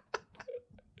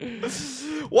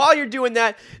 While you're doing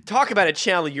that, talk about a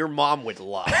channel your mom would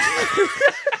love.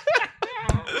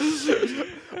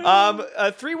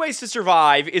 3 Ways to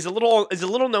Survive is a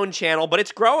little known channel, but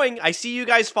it's growing. I see you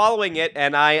guys following it,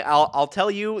 and I'll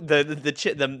tell you the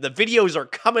videos are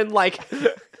coming like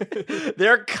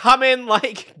they're coming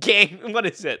like gang. What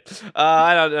is it?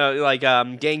 I don't know, like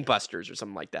gangbusters or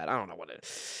something like that. I don't know what it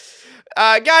is.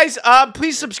 Guys,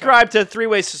 please subscribe to 3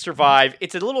 Ways to Survive.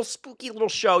 It's a little spooky little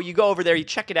show. You go over there, you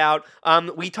check it out.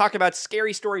 We talk about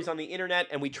scary stories on the internet,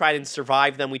 and we try and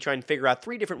survive them. We try and figure out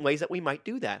 3 different ways that we might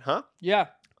do that, huh? Yeah.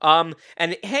 And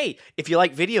hey, if you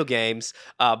like video games,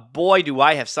 boy, do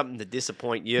I have something to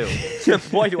disappoint you.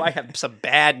 Boy, do I have some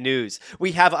bad news.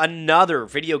 We have another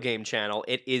video game channel.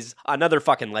 It is another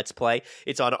fucking Let's Play.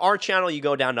 It's on our channel. You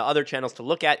go down to other channels to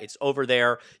look at. It's over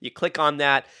there. You click on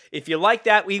that. If you like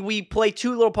that, we play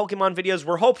 2 little Pokemon videos.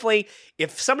 We're hopefully,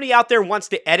 if somebody out there wants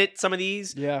to edit some of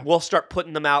these, we'll start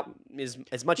putting them out as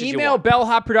much as you Email want.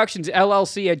 Bellhop Productions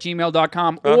LLC at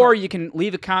gmail.com, or you can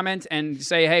leave a comment and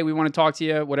say, hey, we want to talk to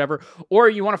you, whatever. Or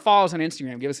you want to follow us on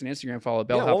Instagram. Give us an Instagram follow,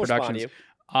 Bellhop we'll respond Productions.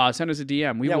 to you. Send us a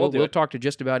DM. we'll talk to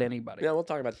just about anybody. Yeah, we'll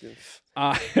talk about this.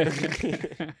 I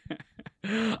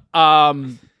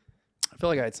feel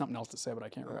like I had something else to say, but I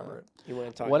can't remember it. You want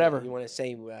to talk? Whatever. You want to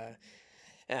say?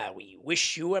 We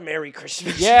wish you a Merry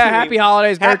Christmas. Yeah, happy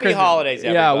holidays. Merry Happy Christmas. holidays,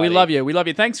 everybody. Yeah, we love you. We love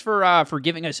you. Thanks for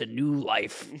giving us a new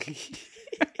life.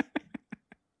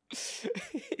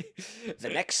 The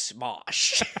next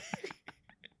Smosh.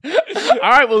 All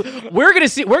right, well,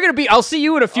 I'll see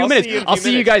you in a few minutes. I'll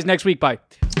see you guys next week. Bye.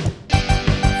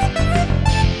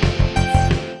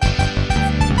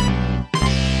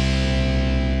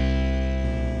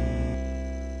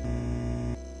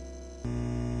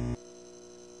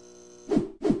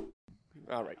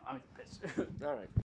 All right. All right.